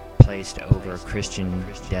 placed over Christian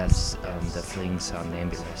Death's The Fleeing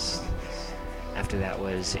Somnambulist. After that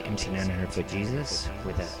was MC 900 Foot Jesus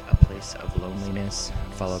with a Place of Loneliness,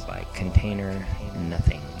 followed by Container,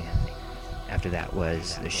 Nothing. After that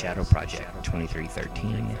was The Shadow Project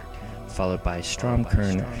 2313, followed by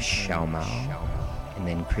Stromkern, Shao Mao, and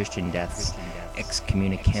then Christian Death's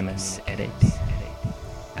Excommunicamus edit.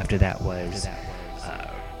 After that was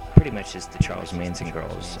pretty much just the Charles Manson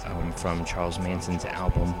Girls from Charles Manson's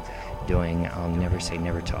album doing I'll Never Say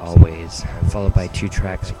Never to Always, followed by 2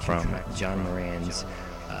 tracks from John Moran's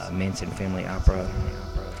Manson Family Opera.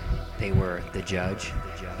 They were The Judge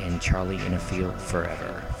and Charlie in a Field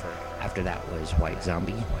Forever. After that was White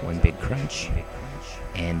Zombie, One Big Crunch,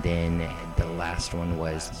 and then the last one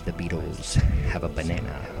was The Beatles, Have a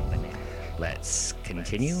Banana. Let's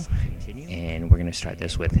continue, and we're going to start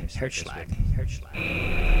this with Herzschlag.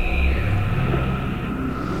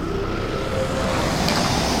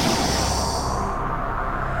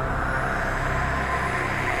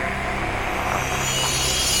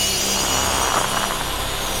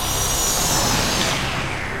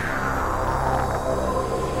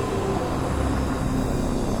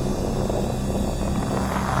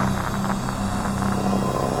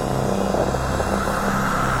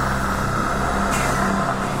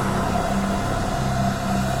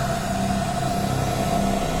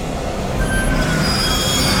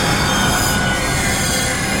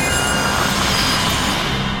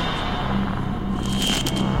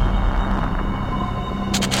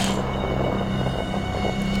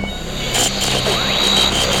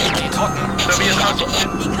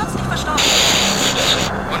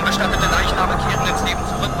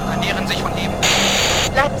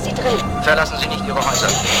 Verlassen Sie nicht Ihre Häuser.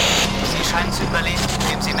 Sie scheinen zu überleben,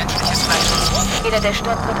 indem Sie menschliches Fleisch essen. Jeder, der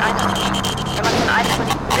stirbt, wird einatmen. Wenn man von einem von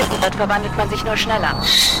ihnen gebissen wird, verwandelt man sich nur schneller.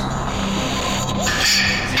 Sie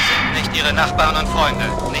sind nicht Ihre Nachbarn und Freunde,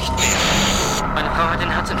 nicht mehr. Meine Frau hat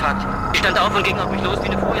einen Herzinfarkt. Sie stand auf und ging auf mich los wie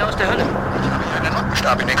eine Furie aus der Hölle. Ich habe ihr einen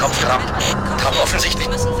Nottenstab in den Kopf gerammt. Aber offensichtlich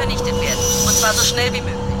müssen vernichtet werden. Und zwar so schnell wie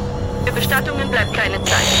möglich. Für Bestattungen bleibt keine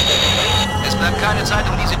Zeit. Es bleibt keine Zeit,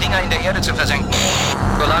 um diese Dinger in der Erde zu versenken.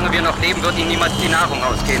 Solange wir noch leben, wird ihnen niemals die Nahrung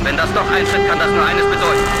ausgehen. Wenn das doch eintritt, kann das nur eines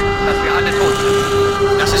bedeuten, dass wir alle tot sind.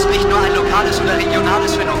 Das ist nicht nur ein lokales oder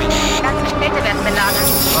regionales Phänomen. Ganze Städte werden belagert.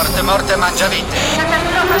 Morte, morte, mangia vite. Sollten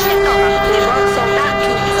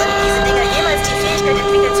diese Dinger jemals die Fähigkeit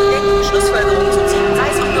entwickeln, zu denken und Schlussfolgerungen zu ziehen, sei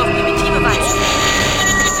es auch nur auf primitive Weise.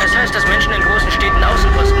 Das heißt, dass Menschen in großen Städten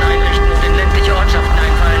Außenposten einrichten und in ländliche Ortschaften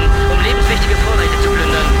einfallen, um lebenswichtige Vorräte zu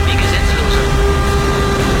plündern, wie Gesetzlose.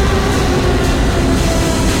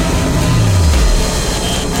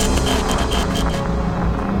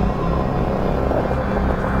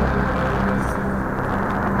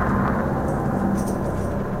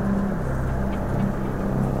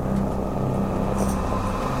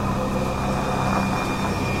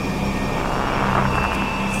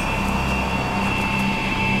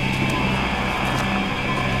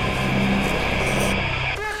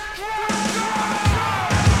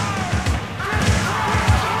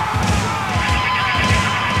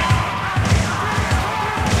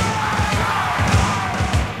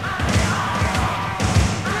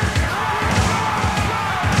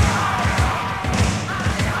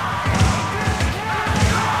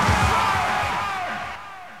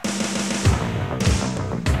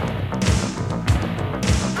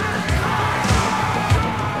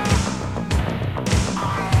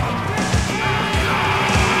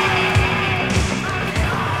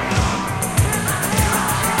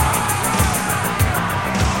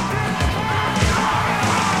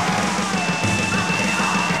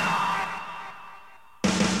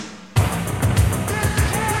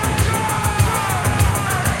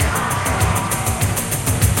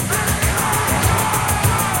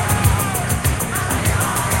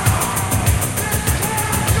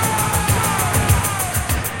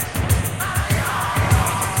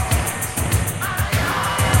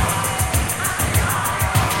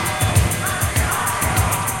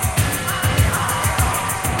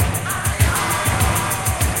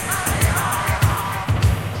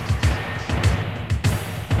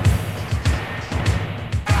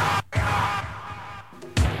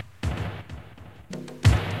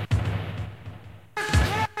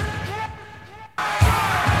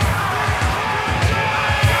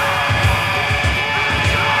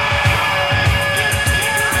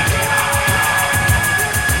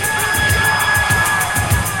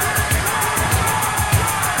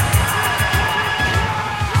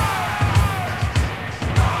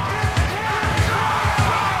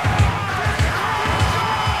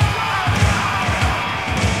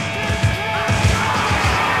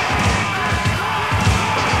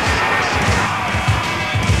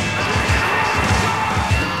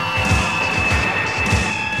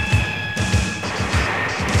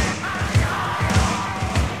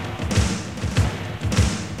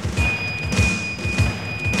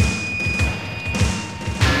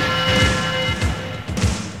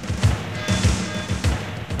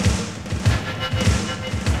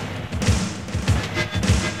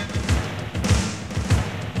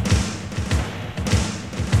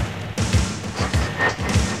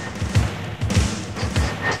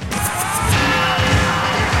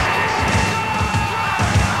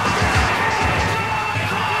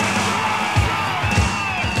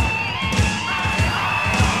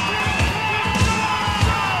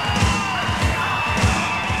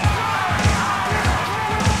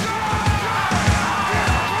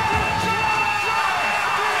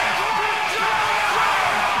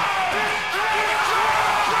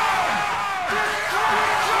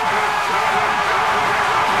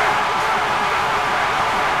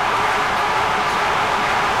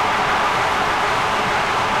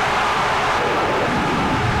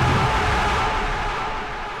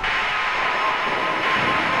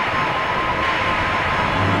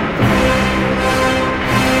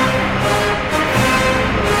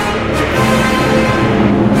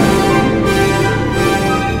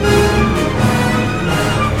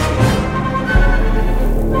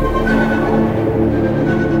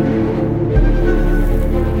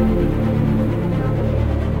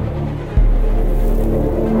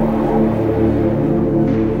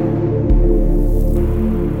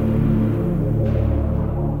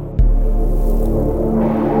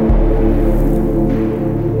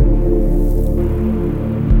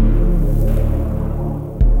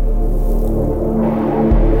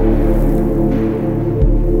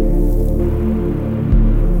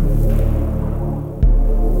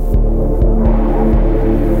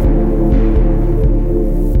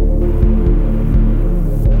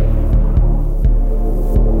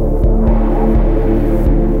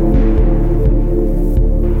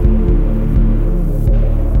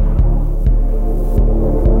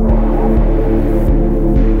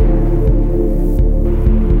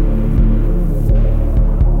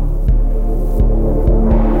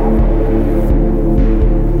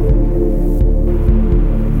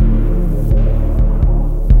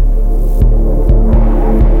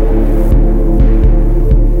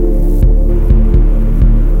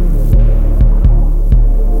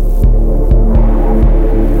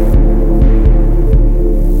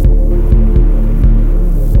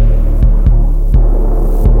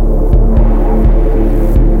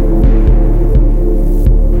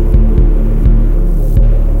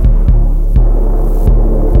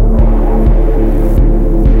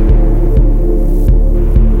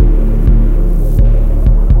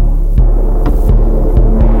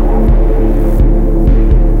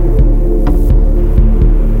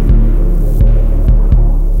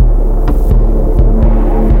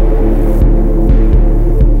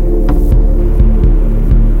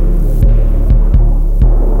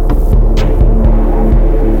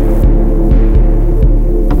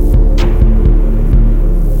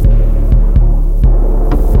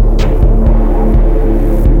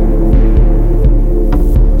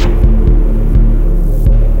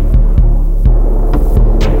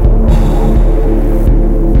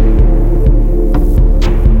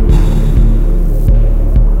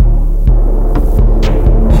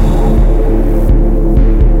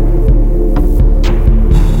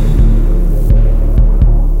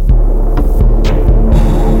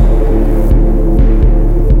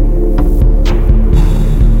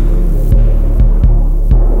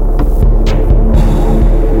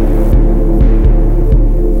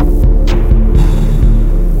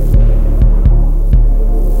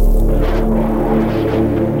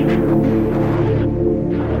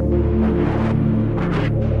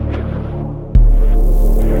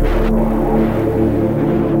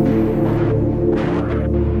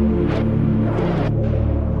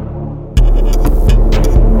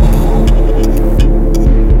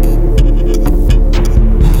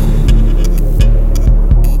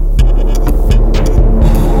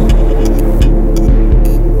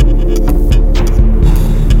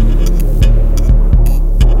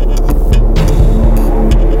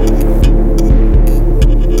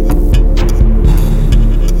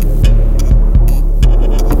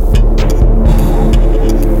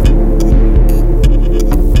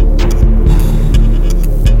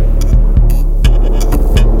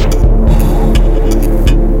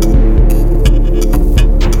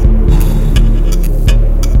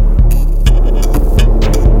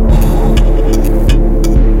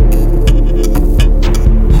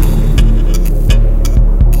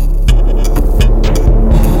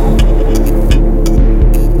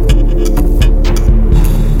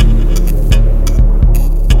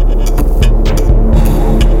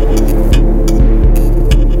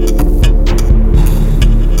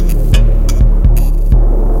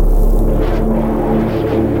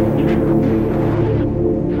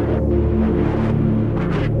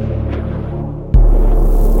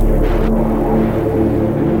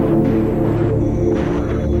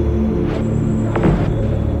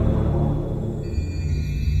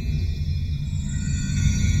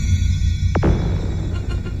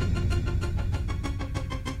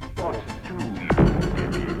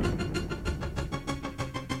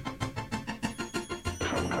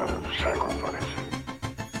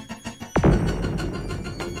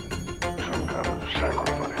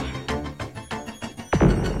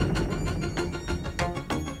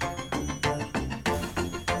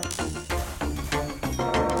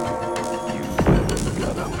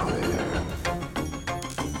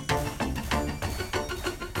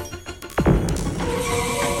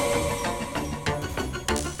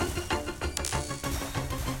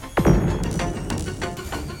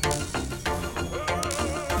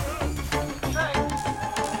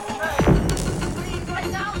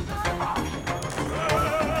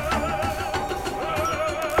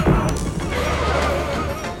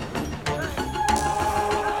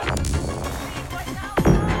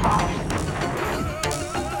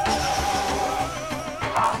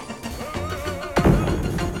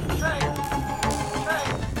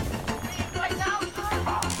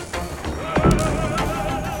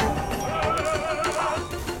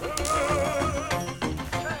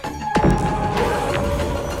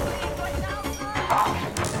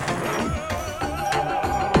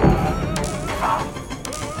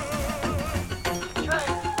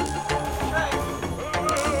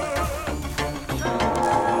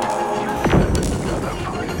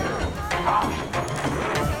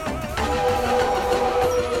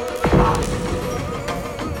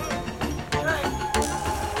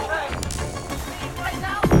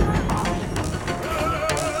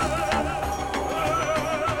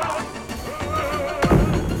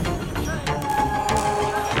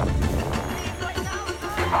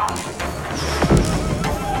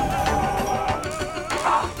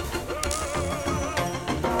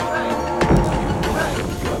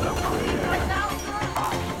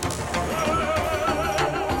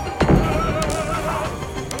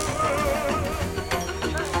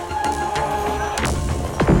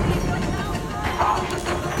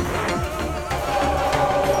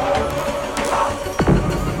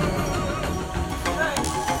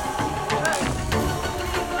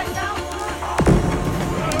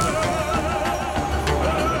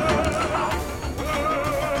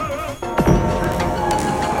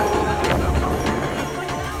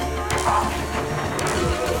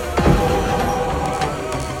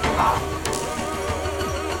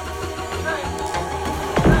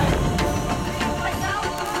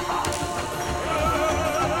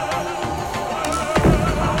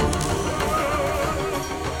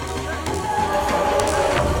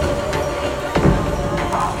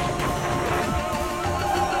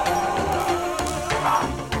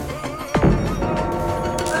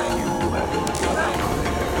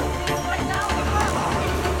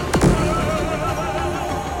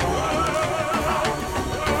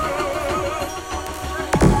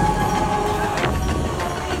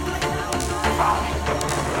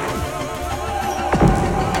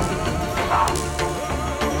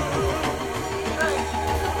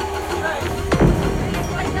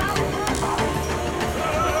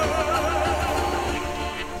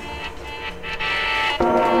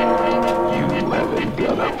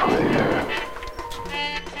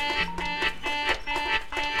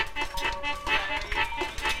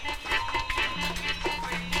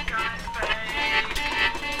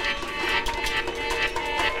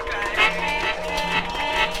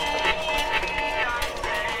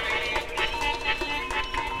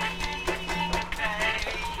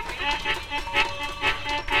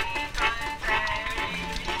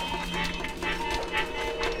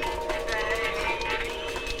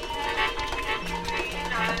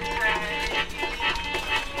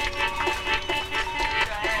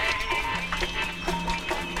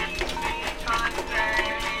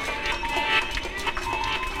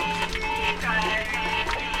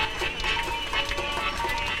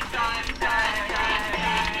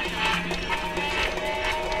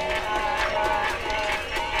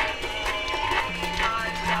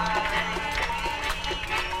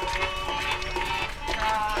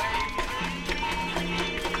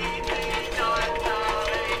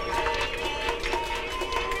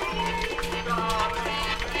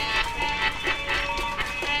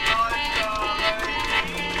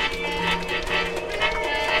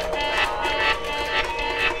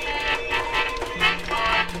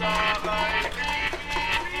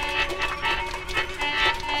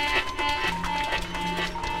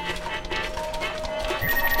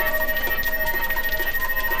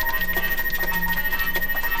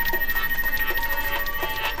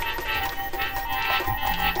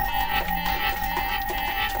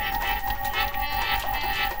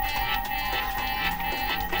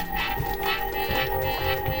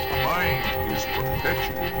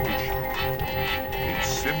 perpetual motion. Its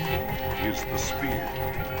symbol is the sphere.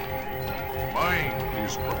 Mind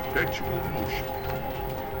is perpetual motion.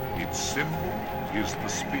 Its symbol is the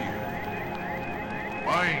sphere.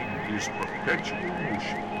 Mind is perpetual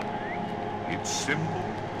motion. Its symbol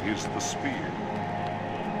is the sphere.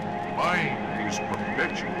 Mind is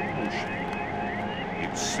perpetual motion.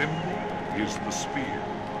 Its symbol is the sphere.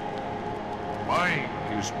 Mind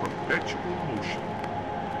is perpetual motion.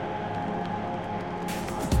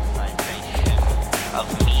 Of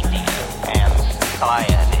media and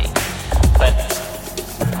society, but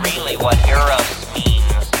really what eros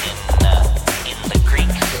means in the Greek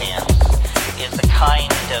sense is a kind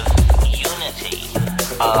of unity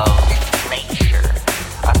of nature,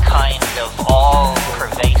 a kind of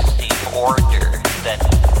all-pervasive order that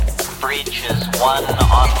bridges one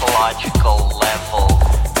ontological level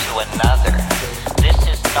to another. This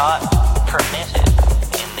is not permitted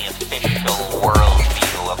in the official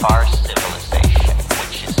worldview of our civilization,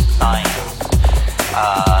 which is science.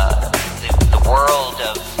 The world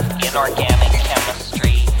of inorganic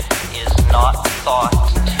chemistry is not thought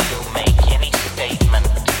to make any statement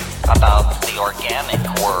about the organic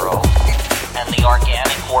world, and the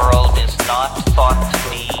organic world is not thought to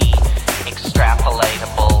be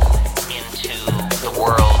extrapolatable into the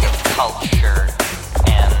world of culture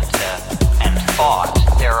and thought.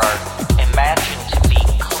 There are imagined to be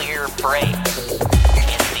clear breaks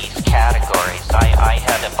in these categories. I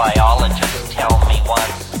had a biologist tell me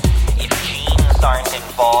once, if genes aren't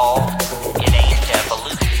involved, it ain't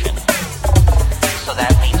evolution. So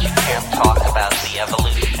that means you can't talk about the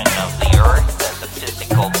evolution of the earth as a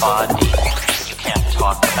physical body. You can't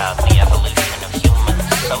talk about the evolution of human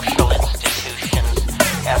social institutions.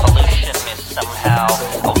 Evolution is somehow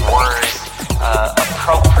a word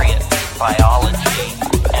appropriate to biology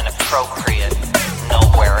and appropriate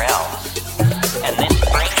nowhere else. And this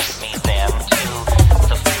brings me then to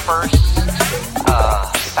the first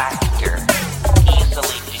factor,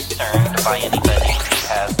 easily discerned by anybody who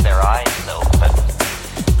has their eyes open,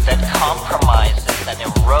 that compromises and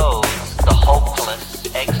erodes the hopeless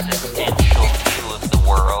existential view of the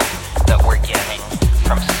world that we're getting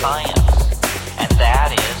from science. And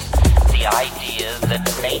that is the idea that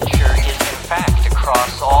nature is in fact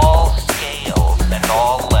across all scales and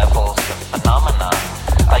all levels of phenomena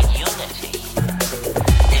a unity.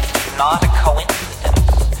 It's not a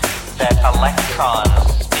coincidence that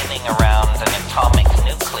electrons spinning around an atomic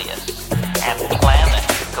nucleus and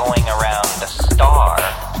planets going around a star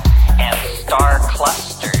and star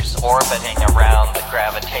clusters orbiting around the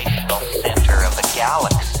gravitational center of a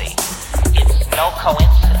galaxy. It's no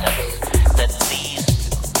coincidence that these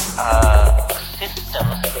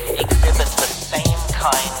systems exhibit the same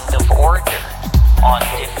kind of order on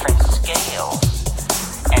different scales.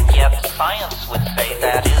 And yet science would say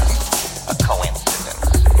that is a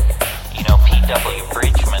coincidence. You know, P.W.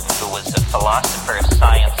 Bridgman, who was a philosopher of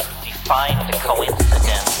science, defined a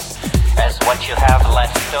coincidence as what you have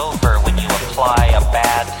left over when you apply a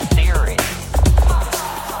bad theory.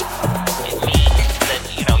 It means that,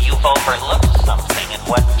 you know, you've overlooked something, and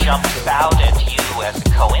what jumps out at you as a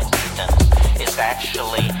coincidence is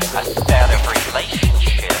actually a set of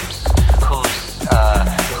relationships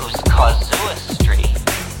whose casuistry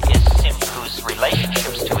is whose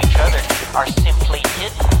relationships to each other are simply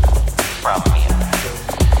hidden from you.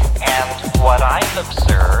 And what I've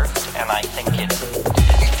observed, and I think it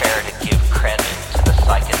is fair to give credit to the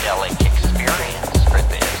psychedelic experience for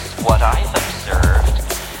this, what I've observed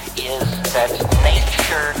is that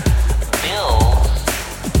nature builds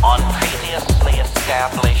on previously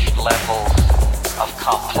established levels of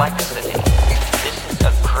complexity. This is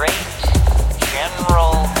a great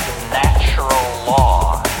general natural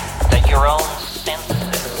law that your own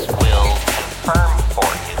senses will confirm for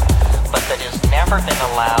you, but that has never been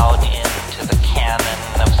allowed into the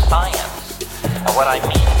canon of science. And what I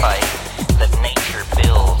mean by that nature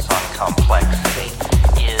builds on complexity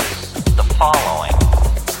is the following.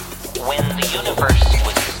 When the universe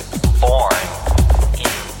was born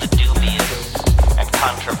in the dubious and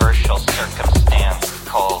controversial circumstance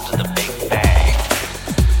called the Big Bang,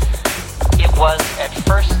 it was at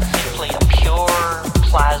first simply a pure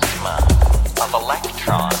plasma of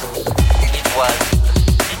electrons. It was the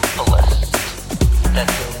simplest that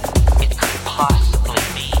it could possibly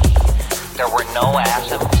be. There were no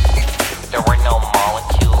atoms, there were no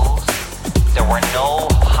molecules, there were no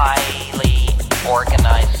highly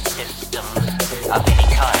organized systems of any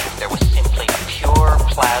kind. There was simply a pure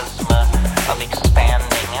plasma of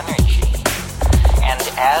expanding energy. And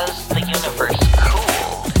as the universe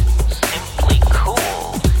cooled, simply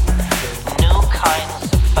cooled, new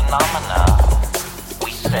kinds of phenomena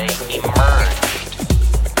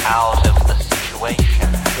out of the situation.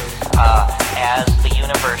 As the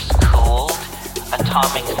universe cooled,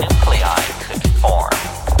 atomic nuclei could form,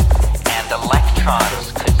 and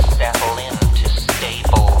electrons could settle into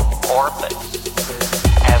stable orbits.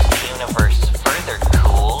 As the universe further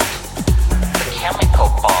cooled, the chemical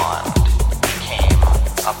bond became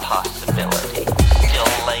a possibility.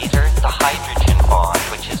 Still later, the hydrogen bond,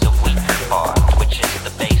 which is a weaker bond, which is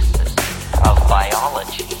the basis of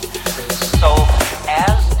biology. So,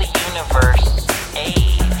 as the universe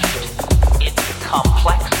aged, it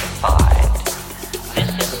complexified. This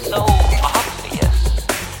is so obvious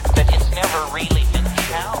that it's never really been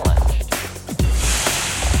challenged.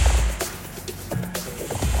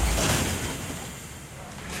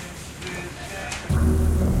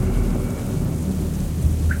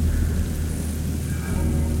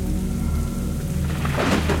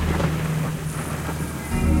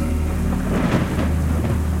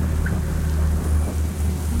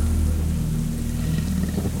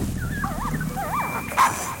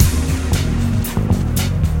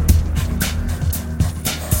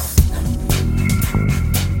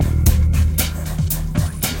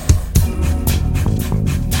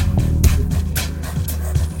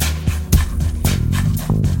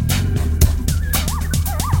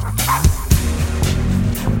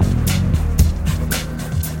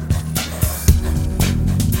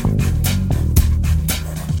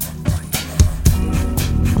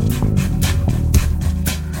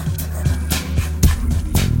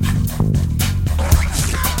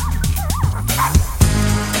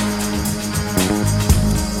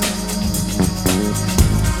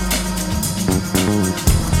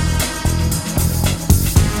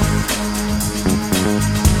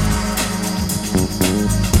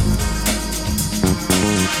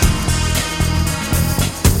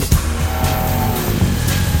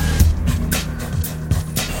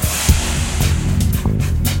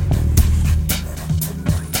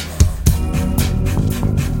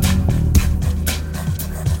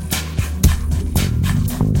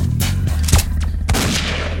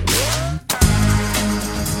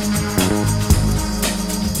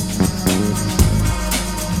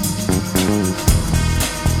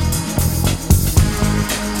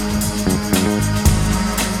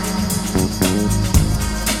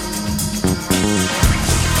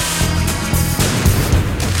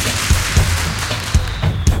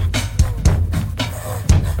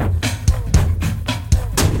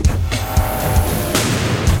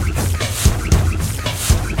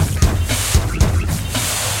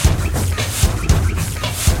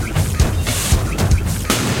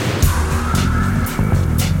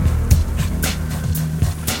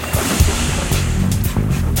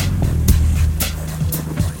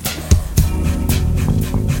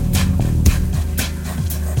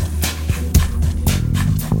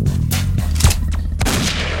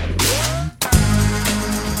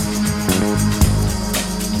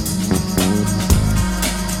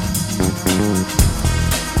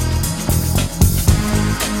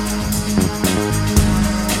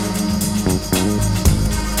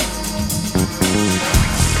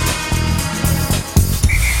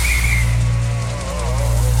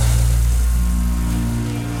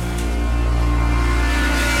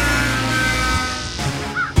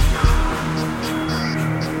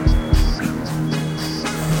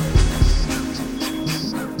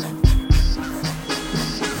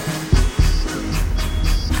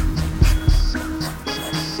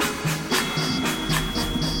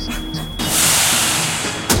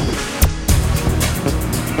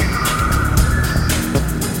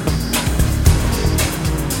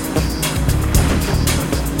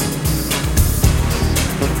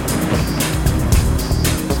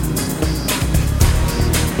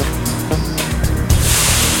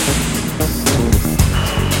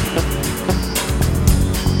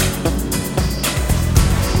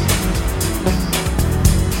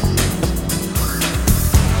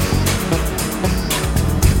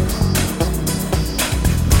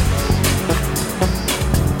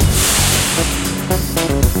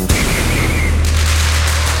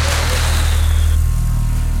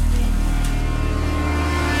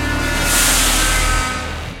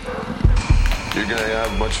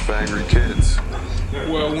 bunch of angry kids.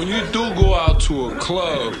 Well, when you do go out to a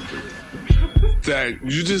club, that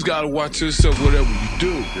you just gotta watch yourself whatever you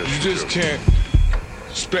do. You just can't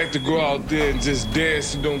expect to go out there and just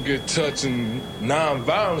dance and don't get touched and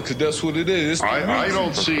non-violent, because that's what it is. I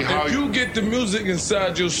don't see how... If you get the music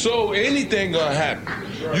inside your soul, anything gonna happen.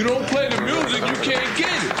 You don't play the music, you can't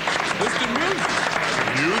get it. It's the music.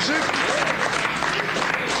 Music?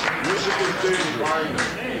 Music is the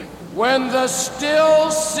environment. When the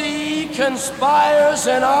still sea conspires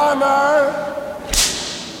in armor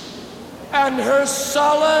and her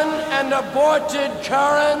sullen and aborted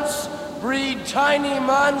currents breed tiny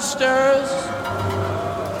monsters.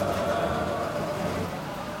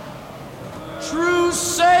 True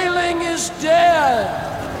sailing is dead.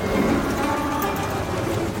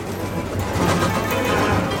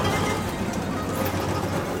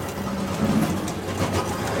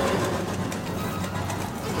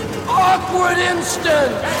 Awkward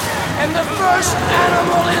instant, and the first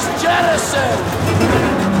animal is jettisoned.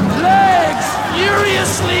 Legs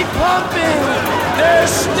furiously pumping their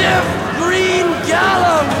stiff green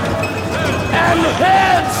gallop, and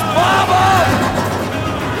heads bob up,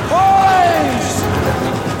 poised,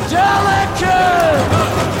 delicate,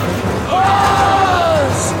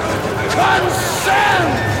 pause,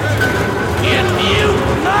 consent, in mute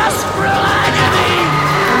nostril agony,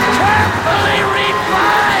 carefully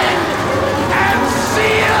refined and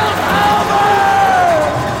sealed over.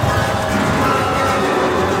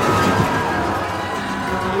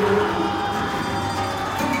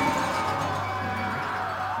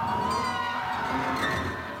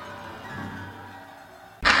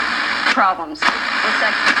 Problems. What's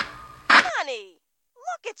that? Honey,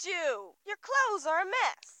 look at you. Your clothes are a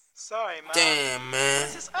mess. Sorry, Mom. Damn, man.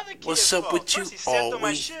 What's What's up with you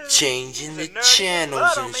always changing the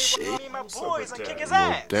channels and shit?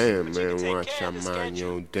 Damn, man, watch out, mind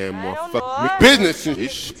your own damn motherfucking business and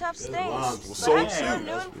shit. So you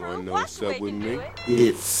wanna know what's up with me?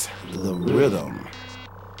 It's the rhythm.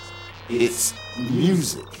 It's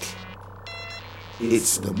music.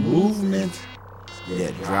 It's the movement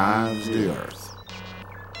that drives the earth.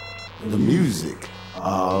 The music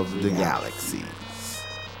of the galaxies.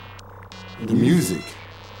 The music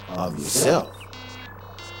of yourself.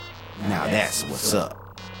 Now that's what's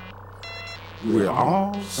up. We're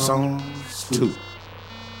all songs too.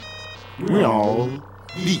 We're all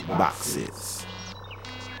beatboxes.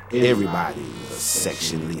 Everybody's a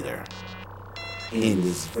section leader in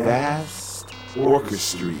this vast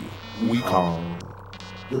orchestra we call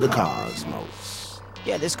the cosmos.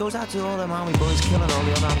 Yeah, this goes out to all them army boys killing all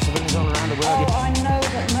the unarmed civilians all around the world. Oh, I know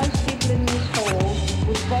that most people in this hall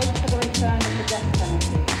would vote for the return of the death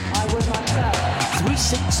penalty. I would myself.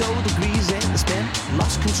 360 degrees in the spin,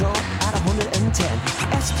 lost control at 110.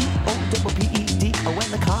 STOPPED. When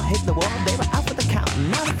the car hit the wall, they were out for the count.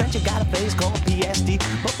 Now the French have got a phase called PSD,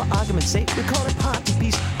 but for argument's sake, we call it party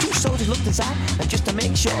piece. Two soldiers looked inside, and just to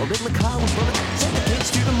make sure, little car was bullet, sent the kids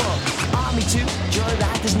through the mud. Army 2,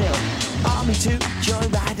 joyriders nil. Army 2,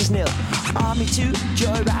 joyriders nil. Army 2,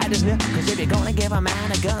 joyriders nil. Cause if you're gonna give a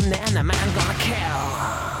man a gun, then the man's gonna kill.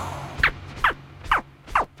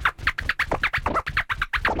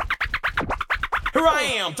 Here I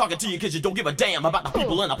am, talking to you cause you don't give a damn about the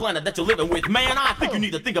people on the planet that you're living with. Man, I think you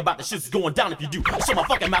need to think about the shit that's going down if you do. Shut my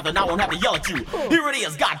fucking mouth and I won't have to yell at you. Here it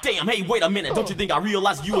is, goddamn, hey, wait a minute. Don't you think I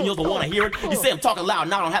realize you and yours don't want to hear it? You say I'm talking loud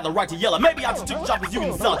and I don't have the right to yell it. Maybe I just took the job cause you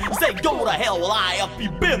can sell it. You say go to hell, well I up,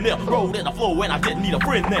 you been there. Rolled in the flow and I didn't need a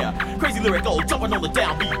friend there. Crazy lyrical, jumping on the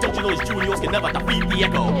downbeat. Don't you know it's you and yours can never defeat the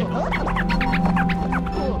echo.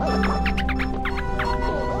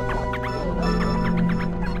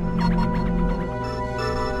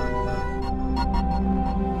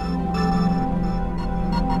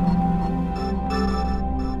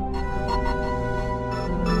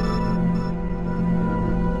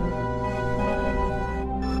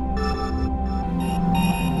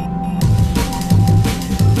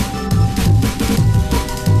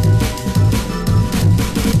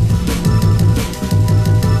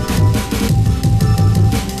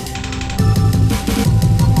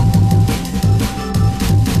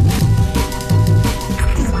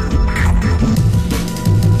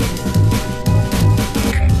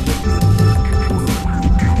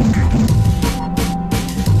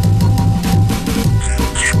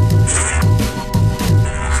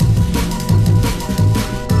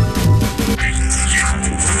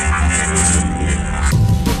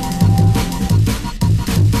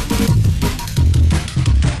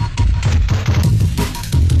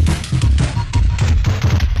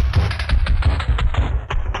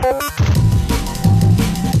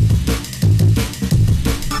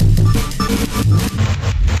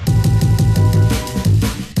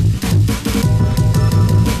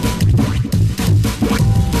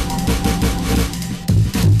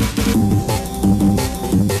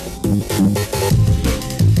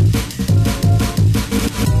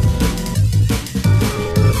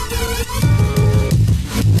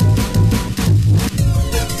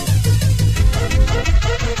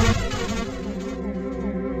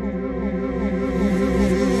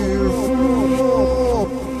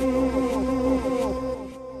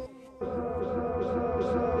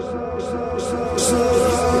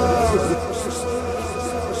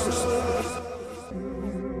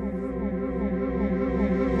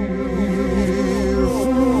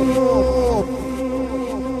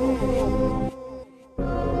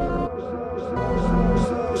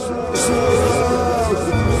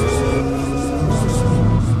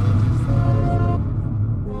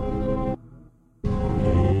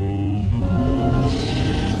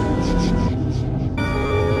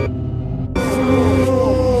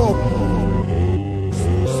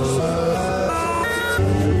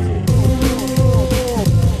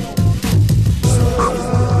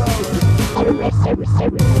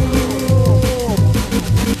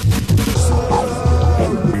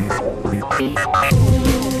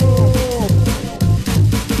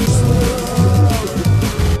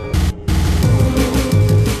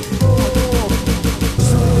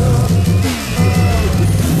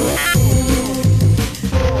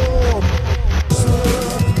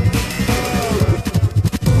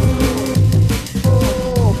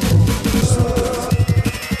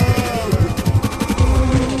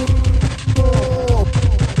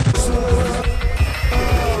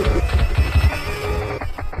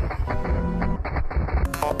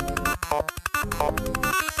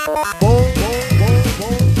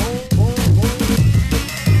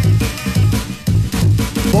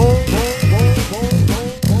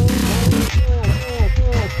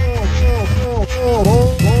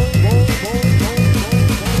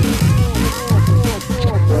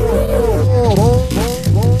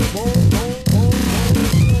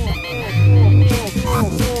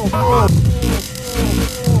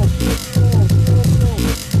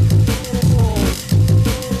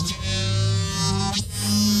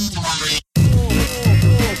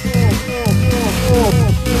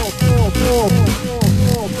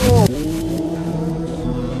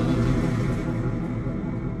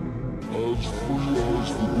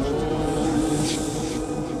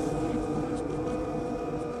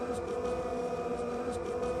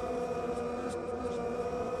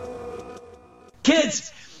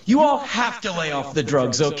 You all have to lay off the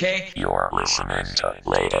drugs, okay? You're listening to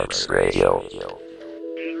Latex Radio.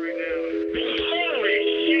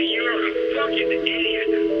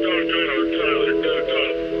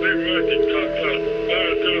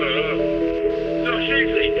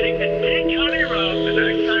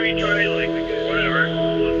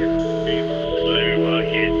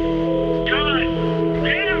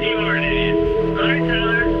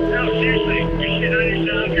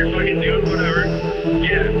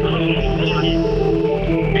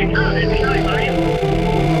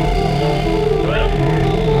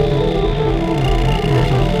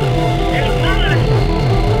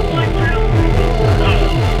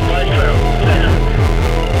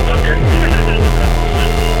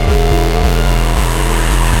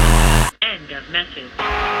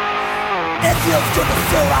 It feels good to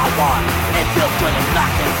feel I want. It feels good to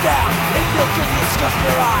knock me down. It feels good to discuss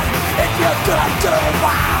your eyes. It feels good I'm doing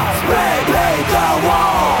wow. Spray paint the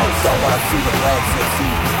walls. Don't wanna see the blades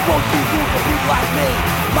succeed. Won't be rude to people like me.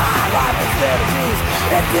 My life is fantasies.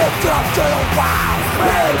 It feels good I'm doing wow.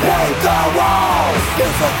 Spray paint the walls.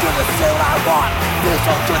 Feels so good to say what I want. Feels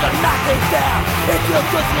so good to knock me down. It feels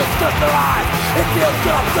good to discuss your eyes. It feels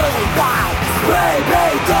good I'm doing wow. Spray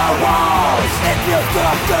paint the walls. It feels good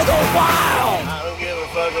I'm doing wow.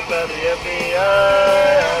 Fuck about the FBI, I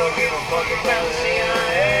don't give a fuck about the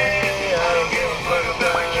CIA, I don't give a fuck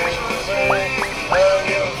about the NSA, I don't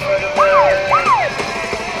give a fuck about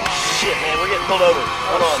shit, man, we're getting pulled over.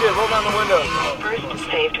 Hold on. Shit, roll down the window. First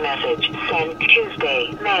saved message sent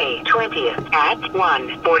Tuesday, May 20th at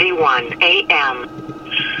 1:41 a.m.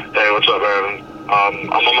 Hey, what's up, man?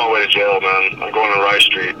 I'm on my way to jail, man. I'm going to Rice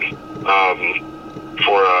Street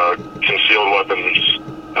for concealed weapons.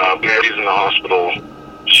 Mary's in the hospital.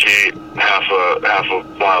 She ate half a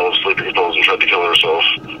vial of sleeping pills and tried to kill herself.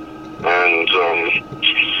 And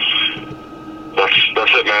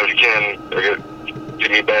that's it, man. If you can,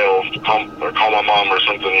 give me bail. Call my mom or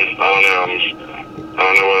something. I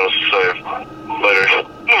don't know what else to say. Later.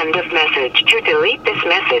 End of message. To delete this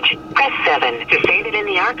message, press 7. To save it in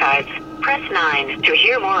the archives, press 9. To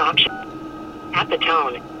hear more options. At the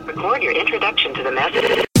tone, record your introduction to the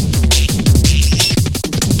message.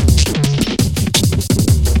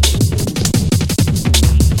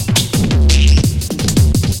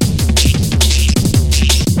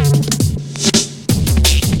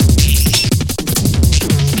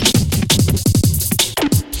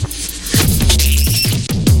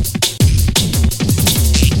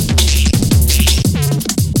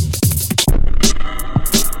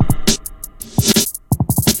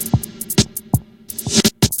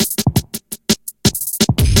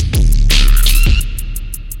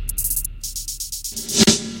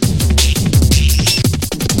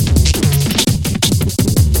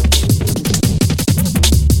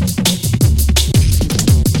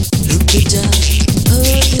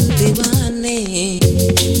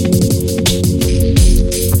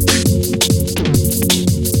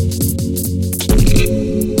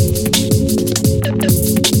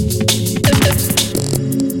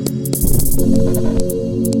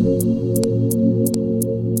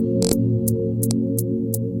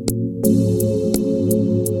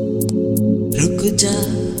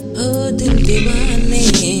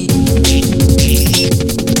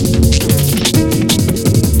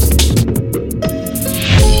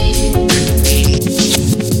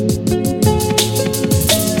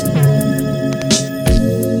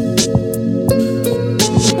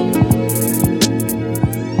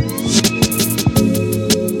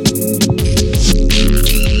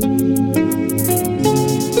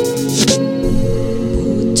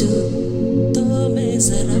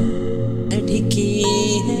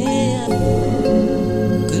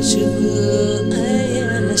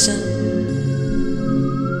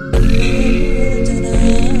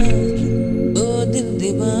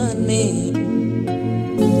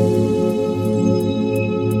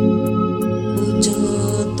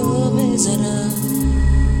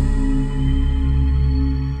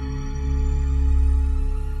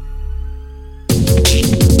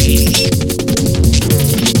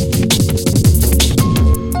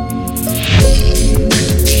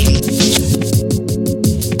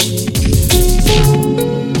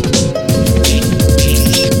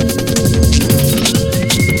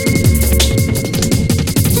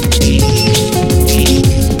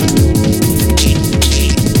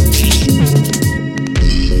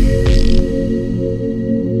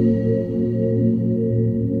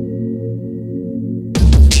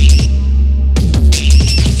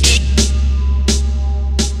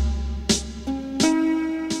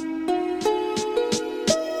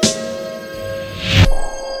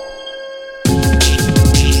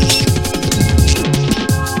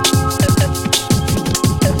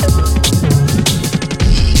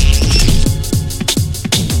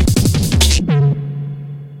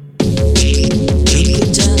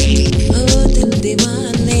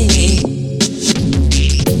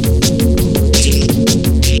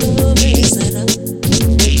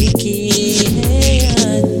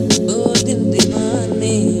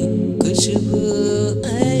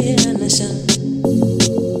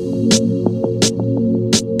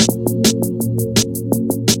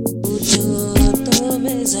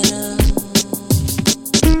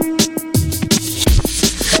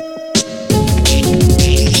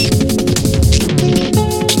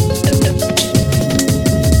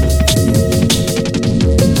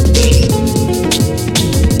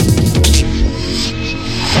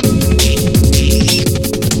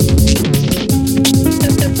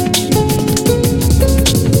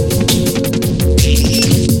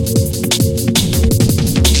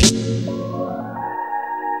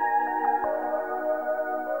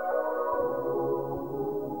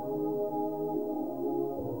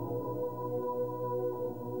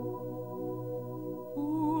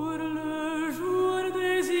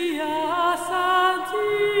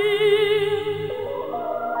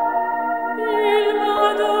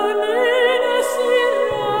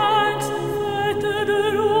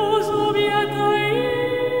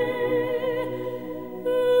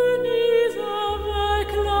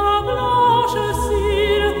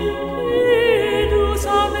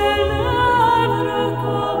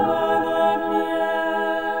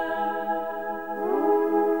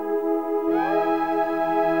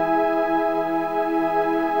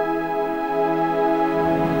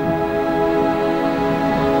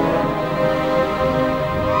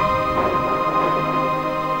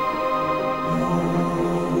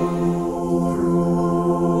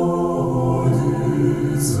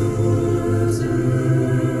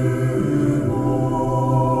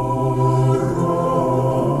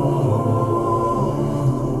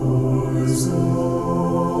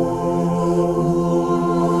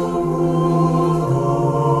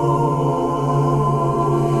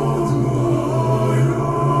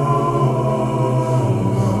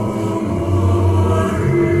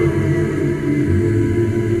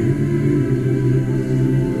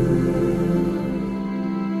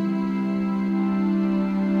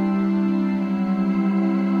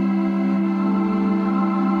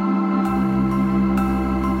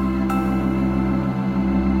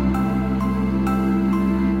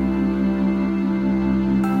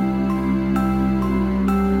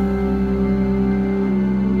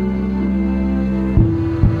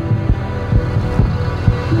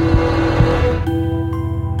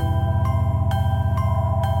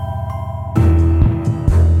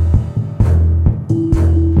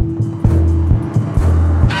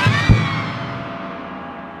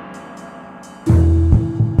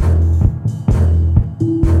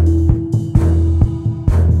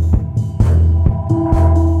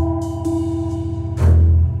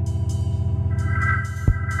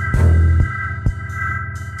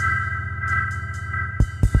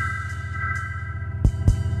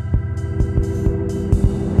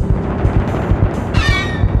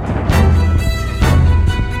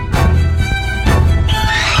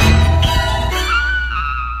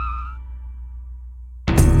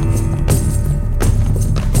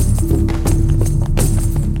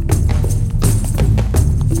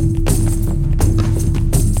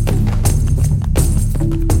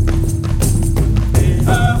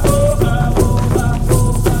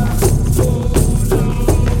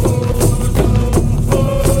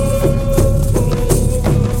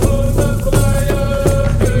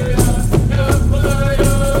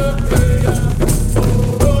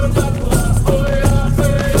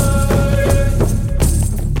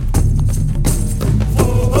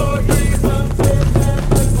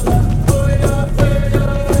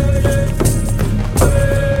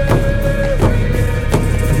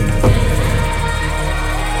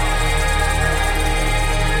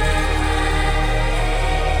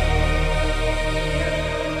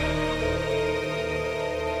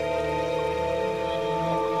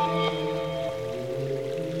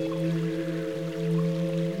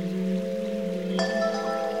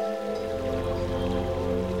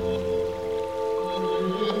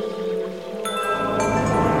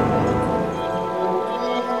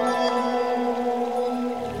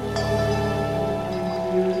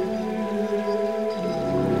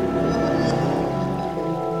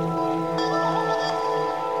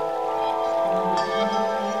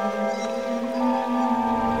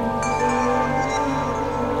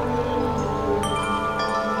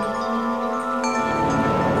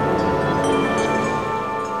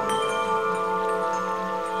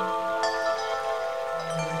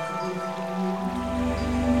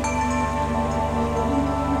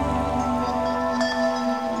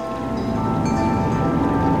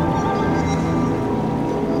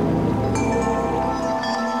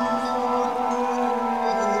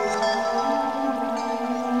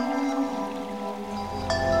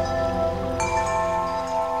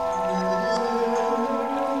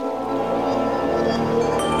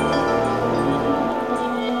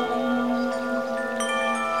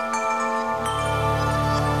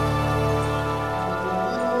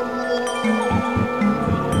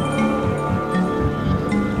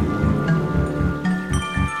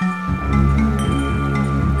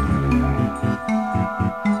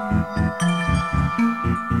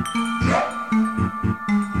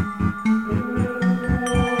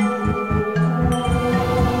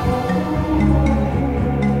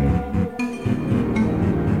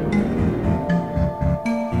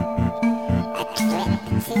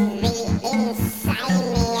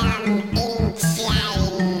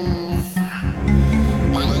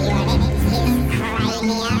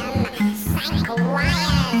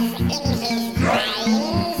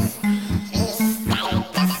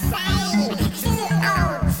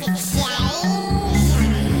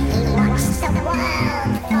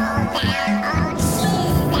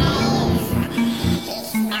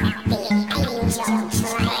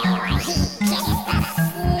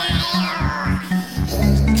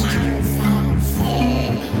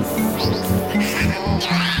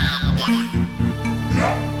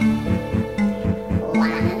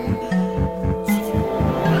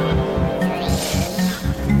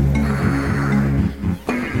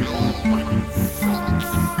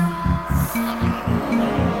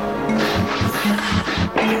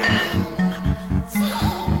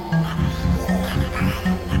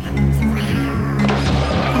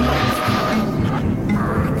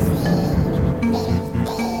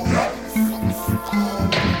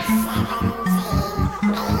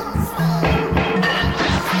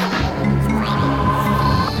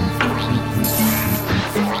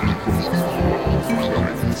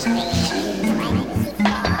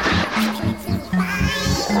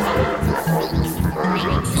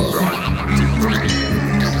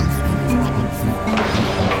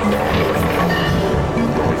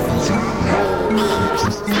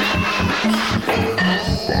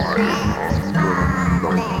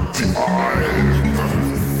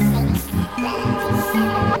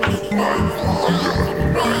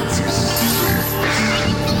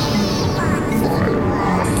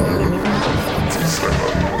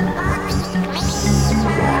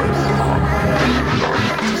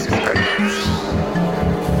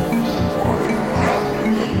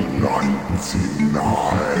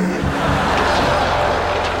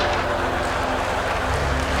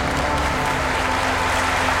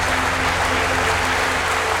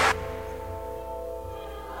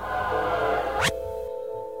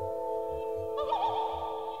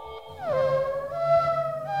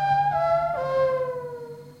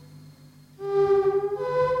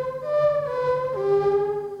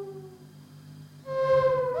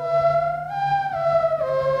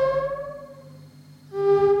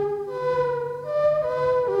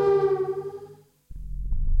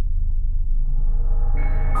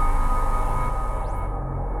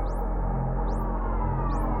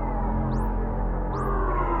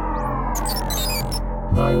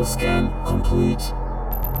 Bioscan complete.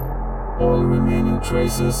 All remaining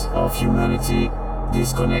traces of humanity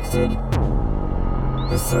disconnected.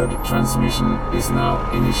 The third transmission is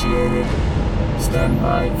now initiated. Stand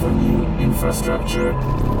by for new infrastructure.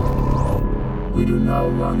 We do no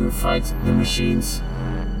longer fight the machines.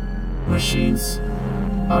 Machines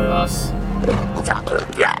are us.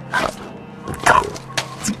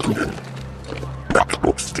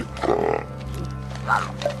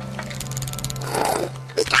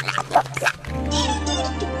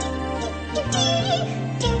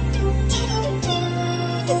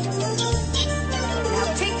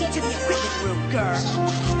 Now take me to the equipment room, Gurr.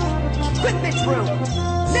 Equipment room!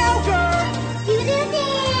 Now, Gurr! Do the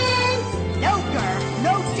dance! No, Gurr,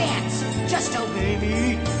 no dance. Just obey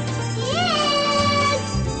me. Yes!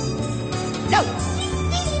 No!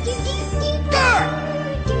 Gurr!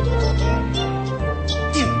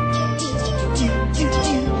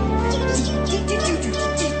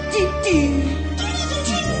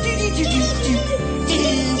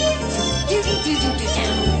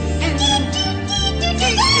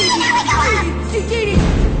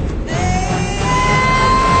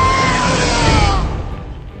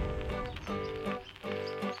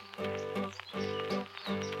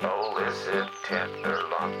 Oh, listen,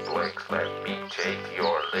 tenderloin flakes, let me take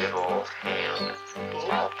your little hand.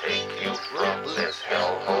 I'll take you from this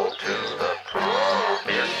hellhole to the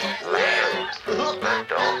promised land. But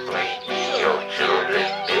don't blame me, your children,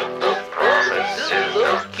 if the promises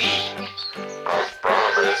don't keep. 'Cause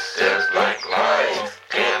promises like lies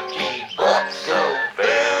can be bought so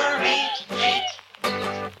very cheap.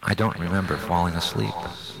 I don't remember falling asleep.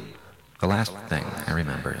 The last thing I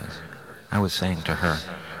remember is I was saying to her,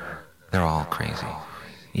 they're all crazy.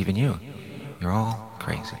 Even you. You're all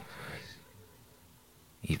crazy.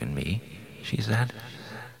 Even me, she said.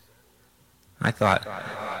 I thought,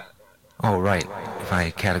 Oh, right. If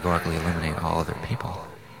I categorically eliminate all other people,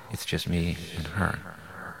 it's just me and her.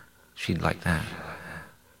 She'd like that.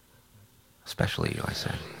 Especially you, I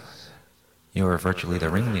said. You're virtually the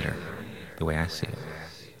ringleader, the way I see it.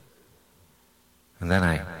 And then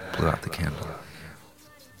I blew out the candle.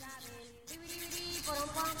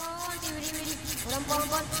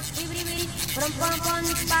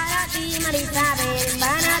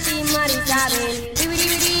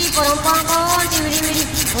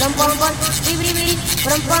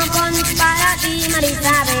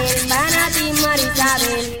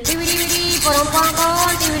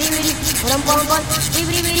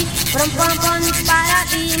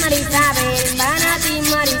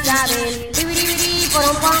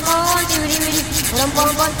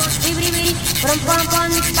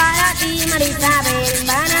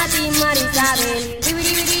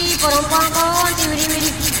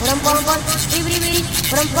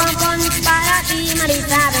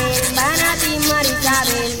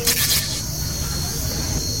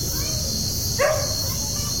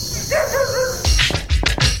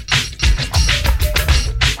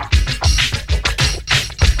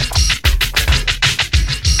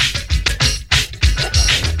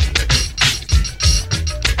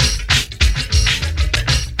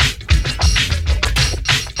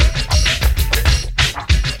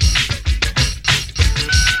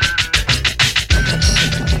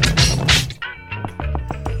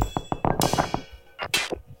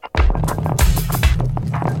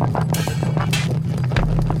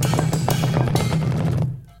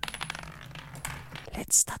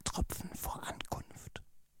 Letzter Tropfen vor Ankunft.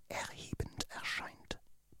 Erhebend erscheint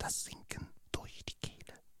das Sinken durch die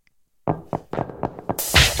Kehle.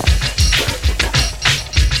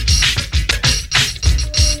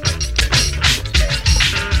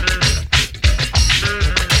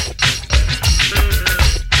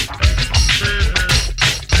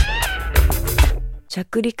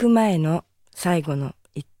着陸前の最後の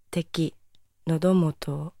一滴、喉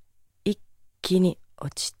元を一気に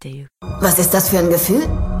落ちてゆく。Was ist das für ein Gefühl?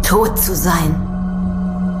 Tot zu sein.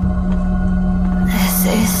 Es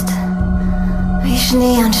ist wie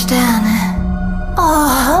Schnee und Sterne.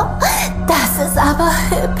 Oh, das ist aber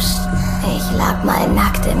hübsch. Ich lag mal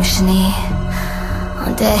nackt im Schnee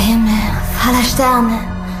und der Himmel voller Sterne.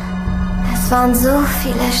 Es waren so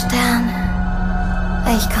viele Sterne.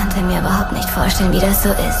 Ich konnte mir überhaupt nicht vorstellen, wie das so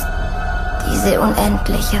ist. Diese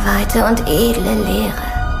unendliche Weite und edle Leere.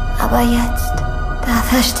 Aber jetzt, da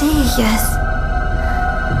verstehe ich es.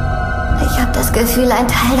 Ich habe das Gefühl, ein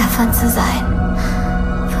Teil davon zu sein.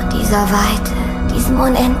 Von dieser Weite, diesem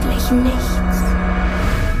unendlichen Nichts.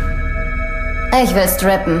 Ich will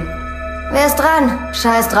strippen. Wer ist dran?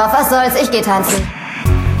 Scheiß drauf, was soll's, ich geh tanzen.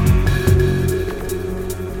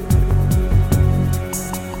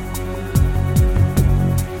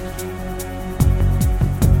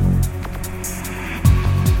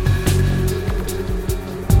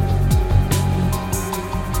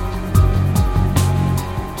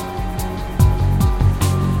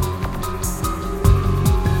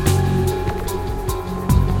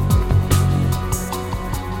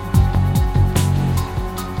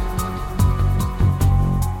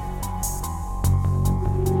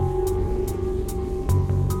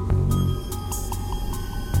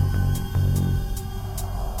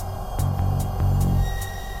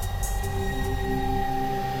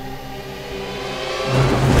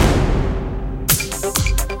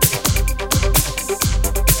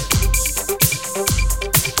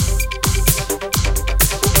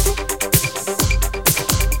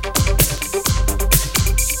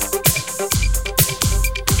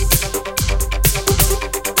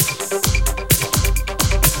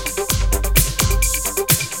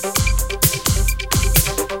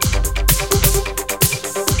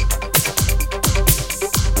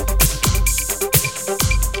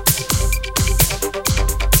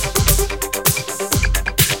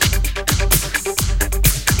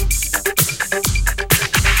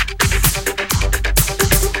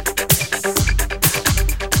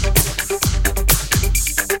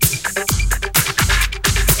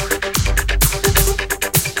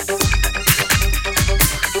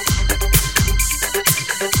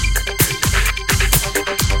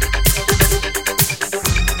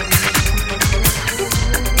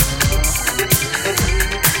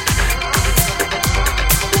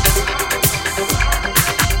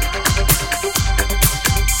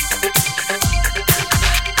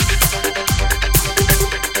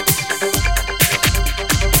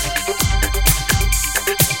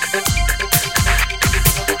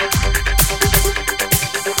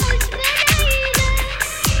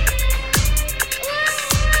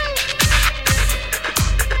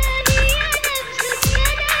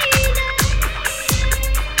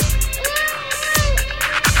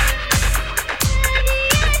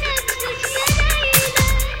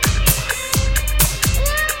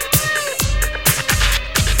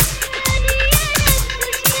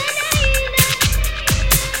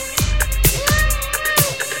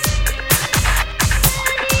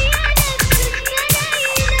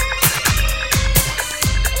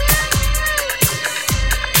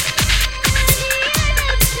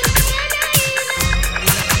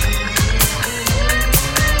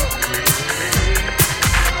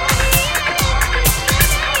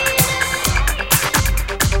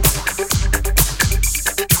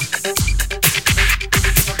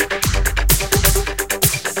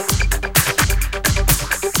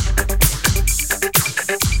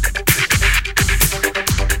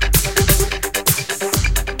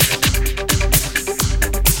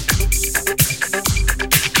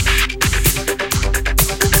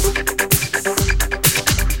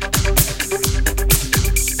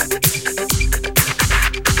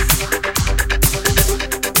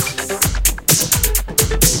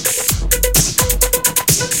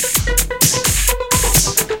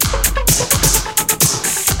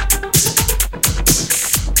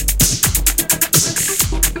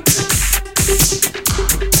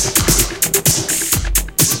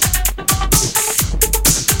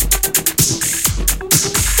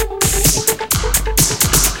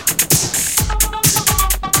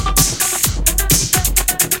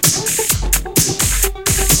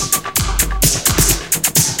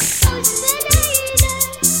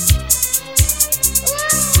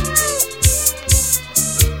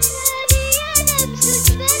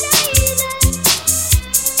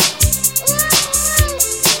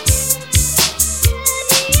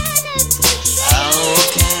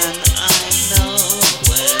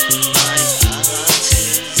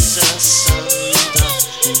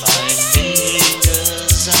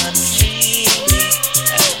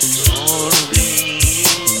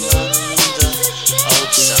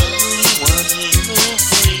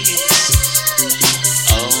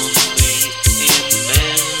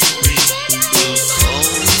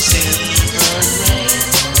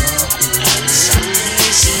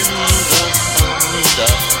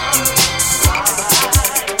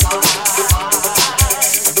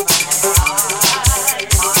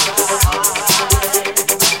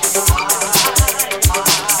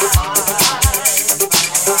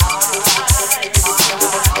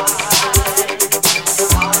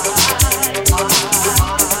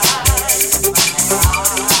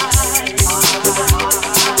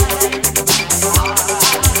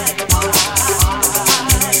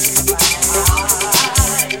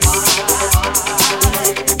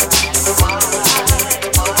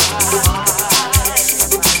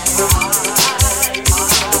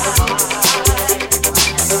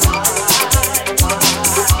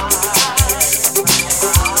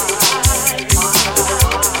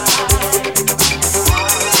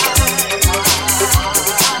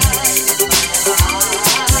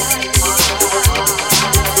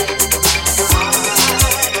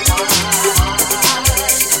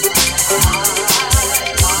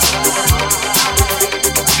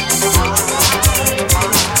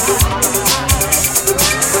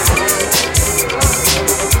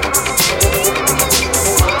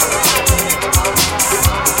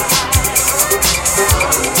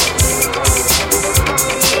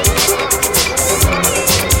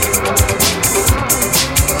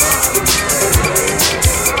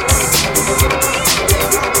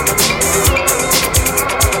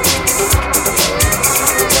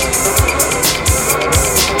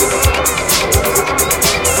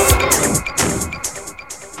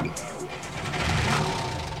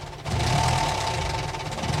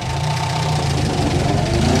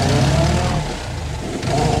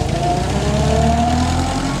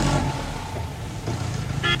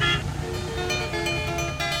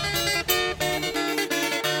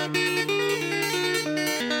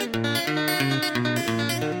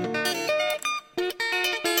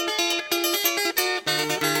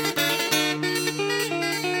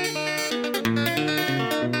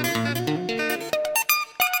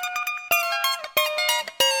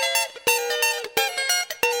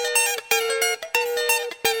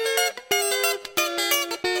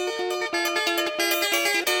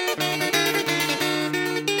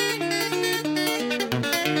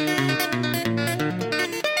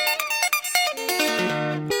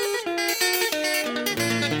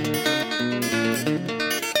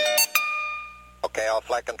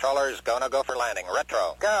 Numbers, go, no, go for landing.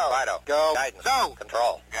 Retro, go. Fido, go. Guidance, go.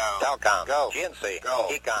 Control, go. Telcom, go. GNC, go.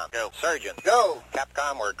 Ecom, go. Surgeon, go.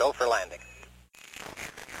 Capcom, we're go for landing.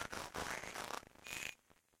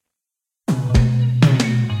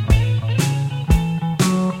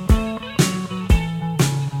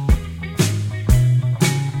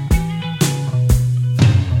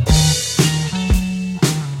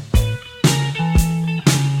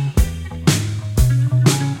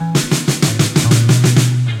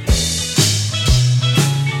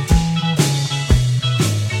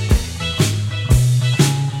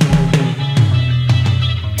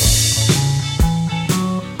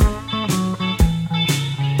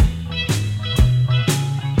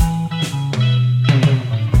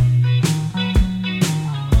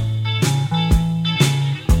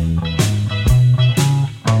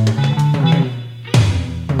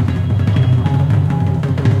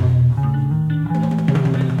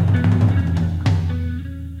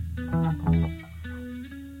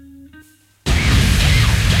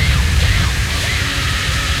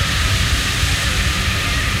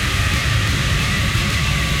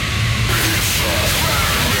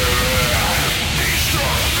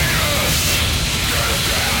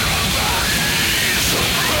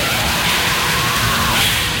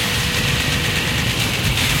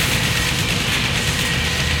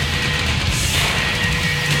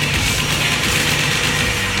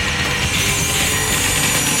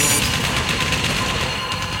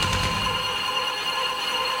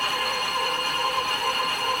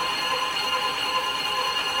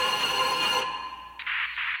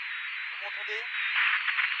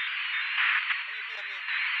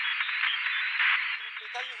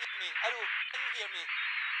 Can you hear me? Hello, can you hear me?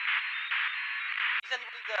 Is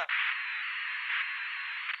anybody there?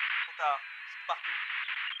 Trop tard, ils sont partout.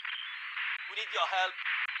 We need your help.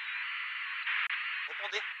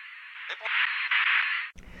 Répondez. Répondez.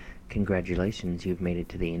 Congratulations, you've made it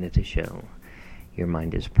to the end of the show. Your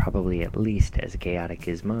mind is probably at least as chaotic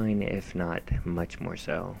as mine, if not much more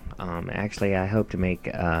so. Actually, I hope to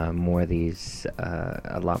make more of these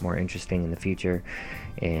a lot more interesting in the future,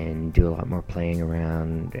 and do a lot more playing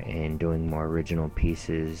around and doing more original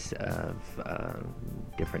pieces of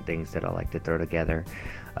different things that I like to throw together,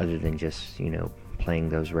 other than just, playing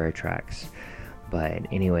those rare tracks. But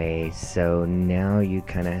anyway, so now you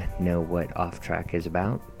kind of know what OffTrack is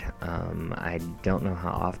about. I don't know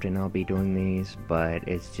how often I'll be doing these, but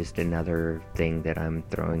it's just another thing that I'm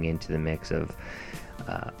throwing into the mix of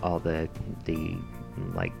all the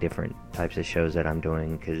like different types of shows that I'm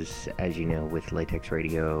doing, because as you know, with Latex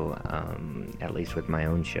Radio, at least with my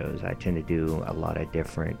own shows, I tend to do a lot of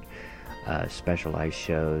different specialized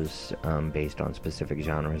shows based on specific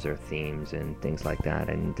genres or themes and things like that,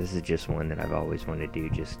 and this is just one that I've always wanted to do,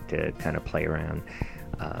 just to kind of play around.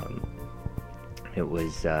 It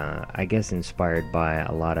was, I guess, inspired by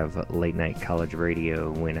a lot of late night college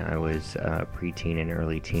radio when I was preteen and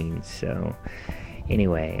early teens. So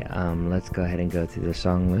anyway, let's go ahead and go through the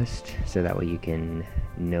song list so that way you can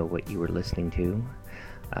know what you were listening to.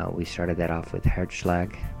 We started that off with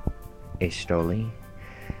Herzschlag, Estoli,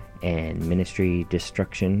 and Ministry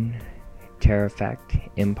Destruction,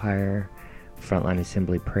 Terrafact, Empire, Frontline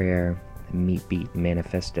Assembly Prayer, Meat Beat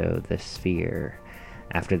Manifesto, The Sphere.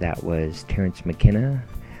 After that was Terrence McKenna.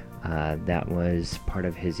 That was part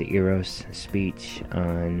of his Eros speech,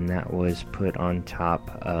 and that was put on top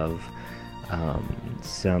of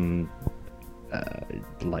some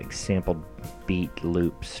like sampled beat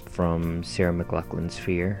loops from Sarah McLachlan's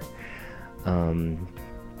Sphere.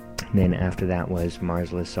 Then after that was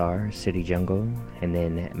Mars Lassar, City Jungle, and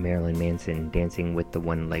then Marilyn Manson, Dancing with the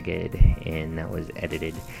One-Legged, and that was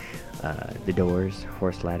edited. The Doors,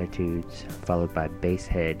 Horse Latitudes, followed by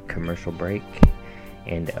Basshead, Commercial Break,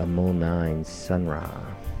 and Amul 9's Sun Ra.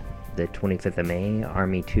 The 25th of May,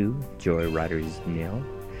 Army 2, Joy Rider's Nil.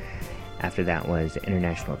 After that was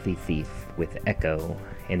International Thief with Echo,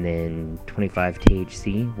 and then 25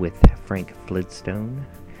 THC with Frank Flintstone.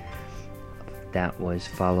 That was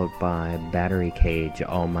followed by Battery Cage,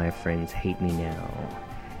 All My Friends Hate Me Now,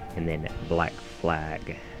 and then Black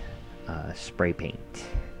Flag, Spray Paint.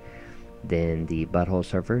 Then the Butthole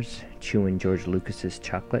Surfers, Chewin' George Lucas's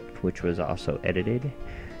Chocolate, which was also edited.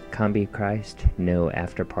 Combi Christ, No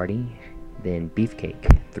After Party. Then Beefcake,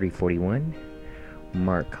 341.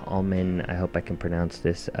 Mark Allman, I hope I can pronounce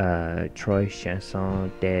this, Troy Chanson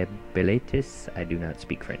de Billetes. I do not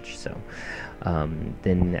speak French, so.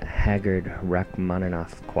 Then Haggard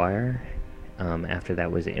Rachmaninoff Choir. After that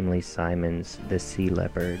was Emily Simon's The Sea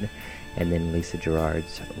Leopard, and then Lisa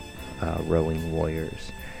Gerard's Rowing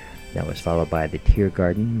Warriors. That was followed by The Tear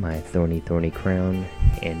Garden, My Thorny Thorny Crown,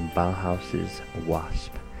 and Bauhaus's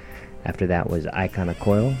Wasp. After that was Icon of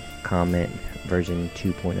Coil, Comment version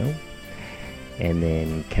 2.0. And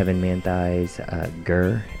then Kevin Manthei's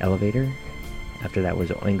Gur Elevator. After that was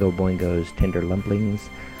Oingo Boingo's Tender Lumplings,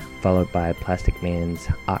 followed by Plastic Man's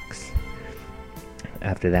Ox.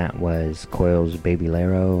 After that was Coil's Baby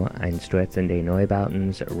Lero, Ein Stuetzen de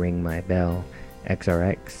Neubauten's Ring My Bell,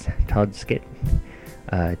 XRX, Toddskit,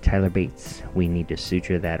 Tyler Bates' We Need to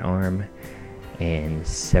Suture That Arm, and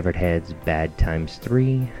Severed Head's Bad Times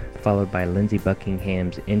 3, followed by Lindsey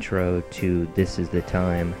Buckingham's intro to This Is the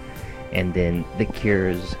Time, and then The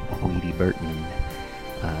Cure's Weedy Burton.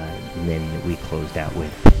 And then we closed out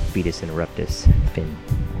with Fetus Interruptus, Finn.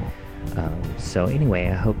 So anyway,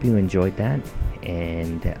 I hope you enjoyed that,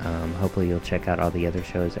 and hopefully you'll check out all the other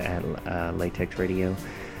shows at Latex Radio.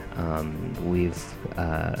 We've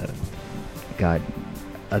got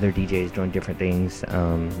other DJs doing different things,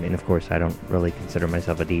 and of course I don't really consider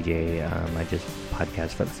myself a DJ. I just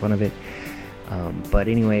podcast for the fun of it. But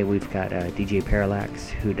anyway, we've got DJ Parallax,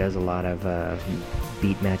 who does a lot of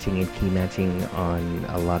beat matching and key matching on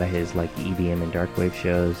a lot of his like EBM and darkwave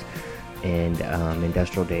shows, and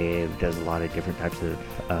Industrial Dave does a lot of different types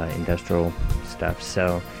of industrial stuff.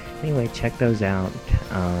 So anyway, check those out,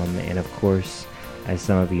 and of course, as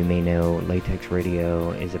some of you may know, Latex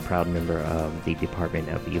Radio is a proud member of the Department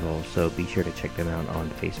of Evil, so be sure to check them out on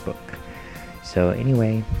Facebook. So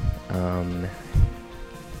anyway,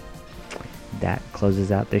 that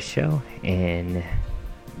closes out this show, and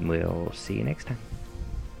we'll see you next time.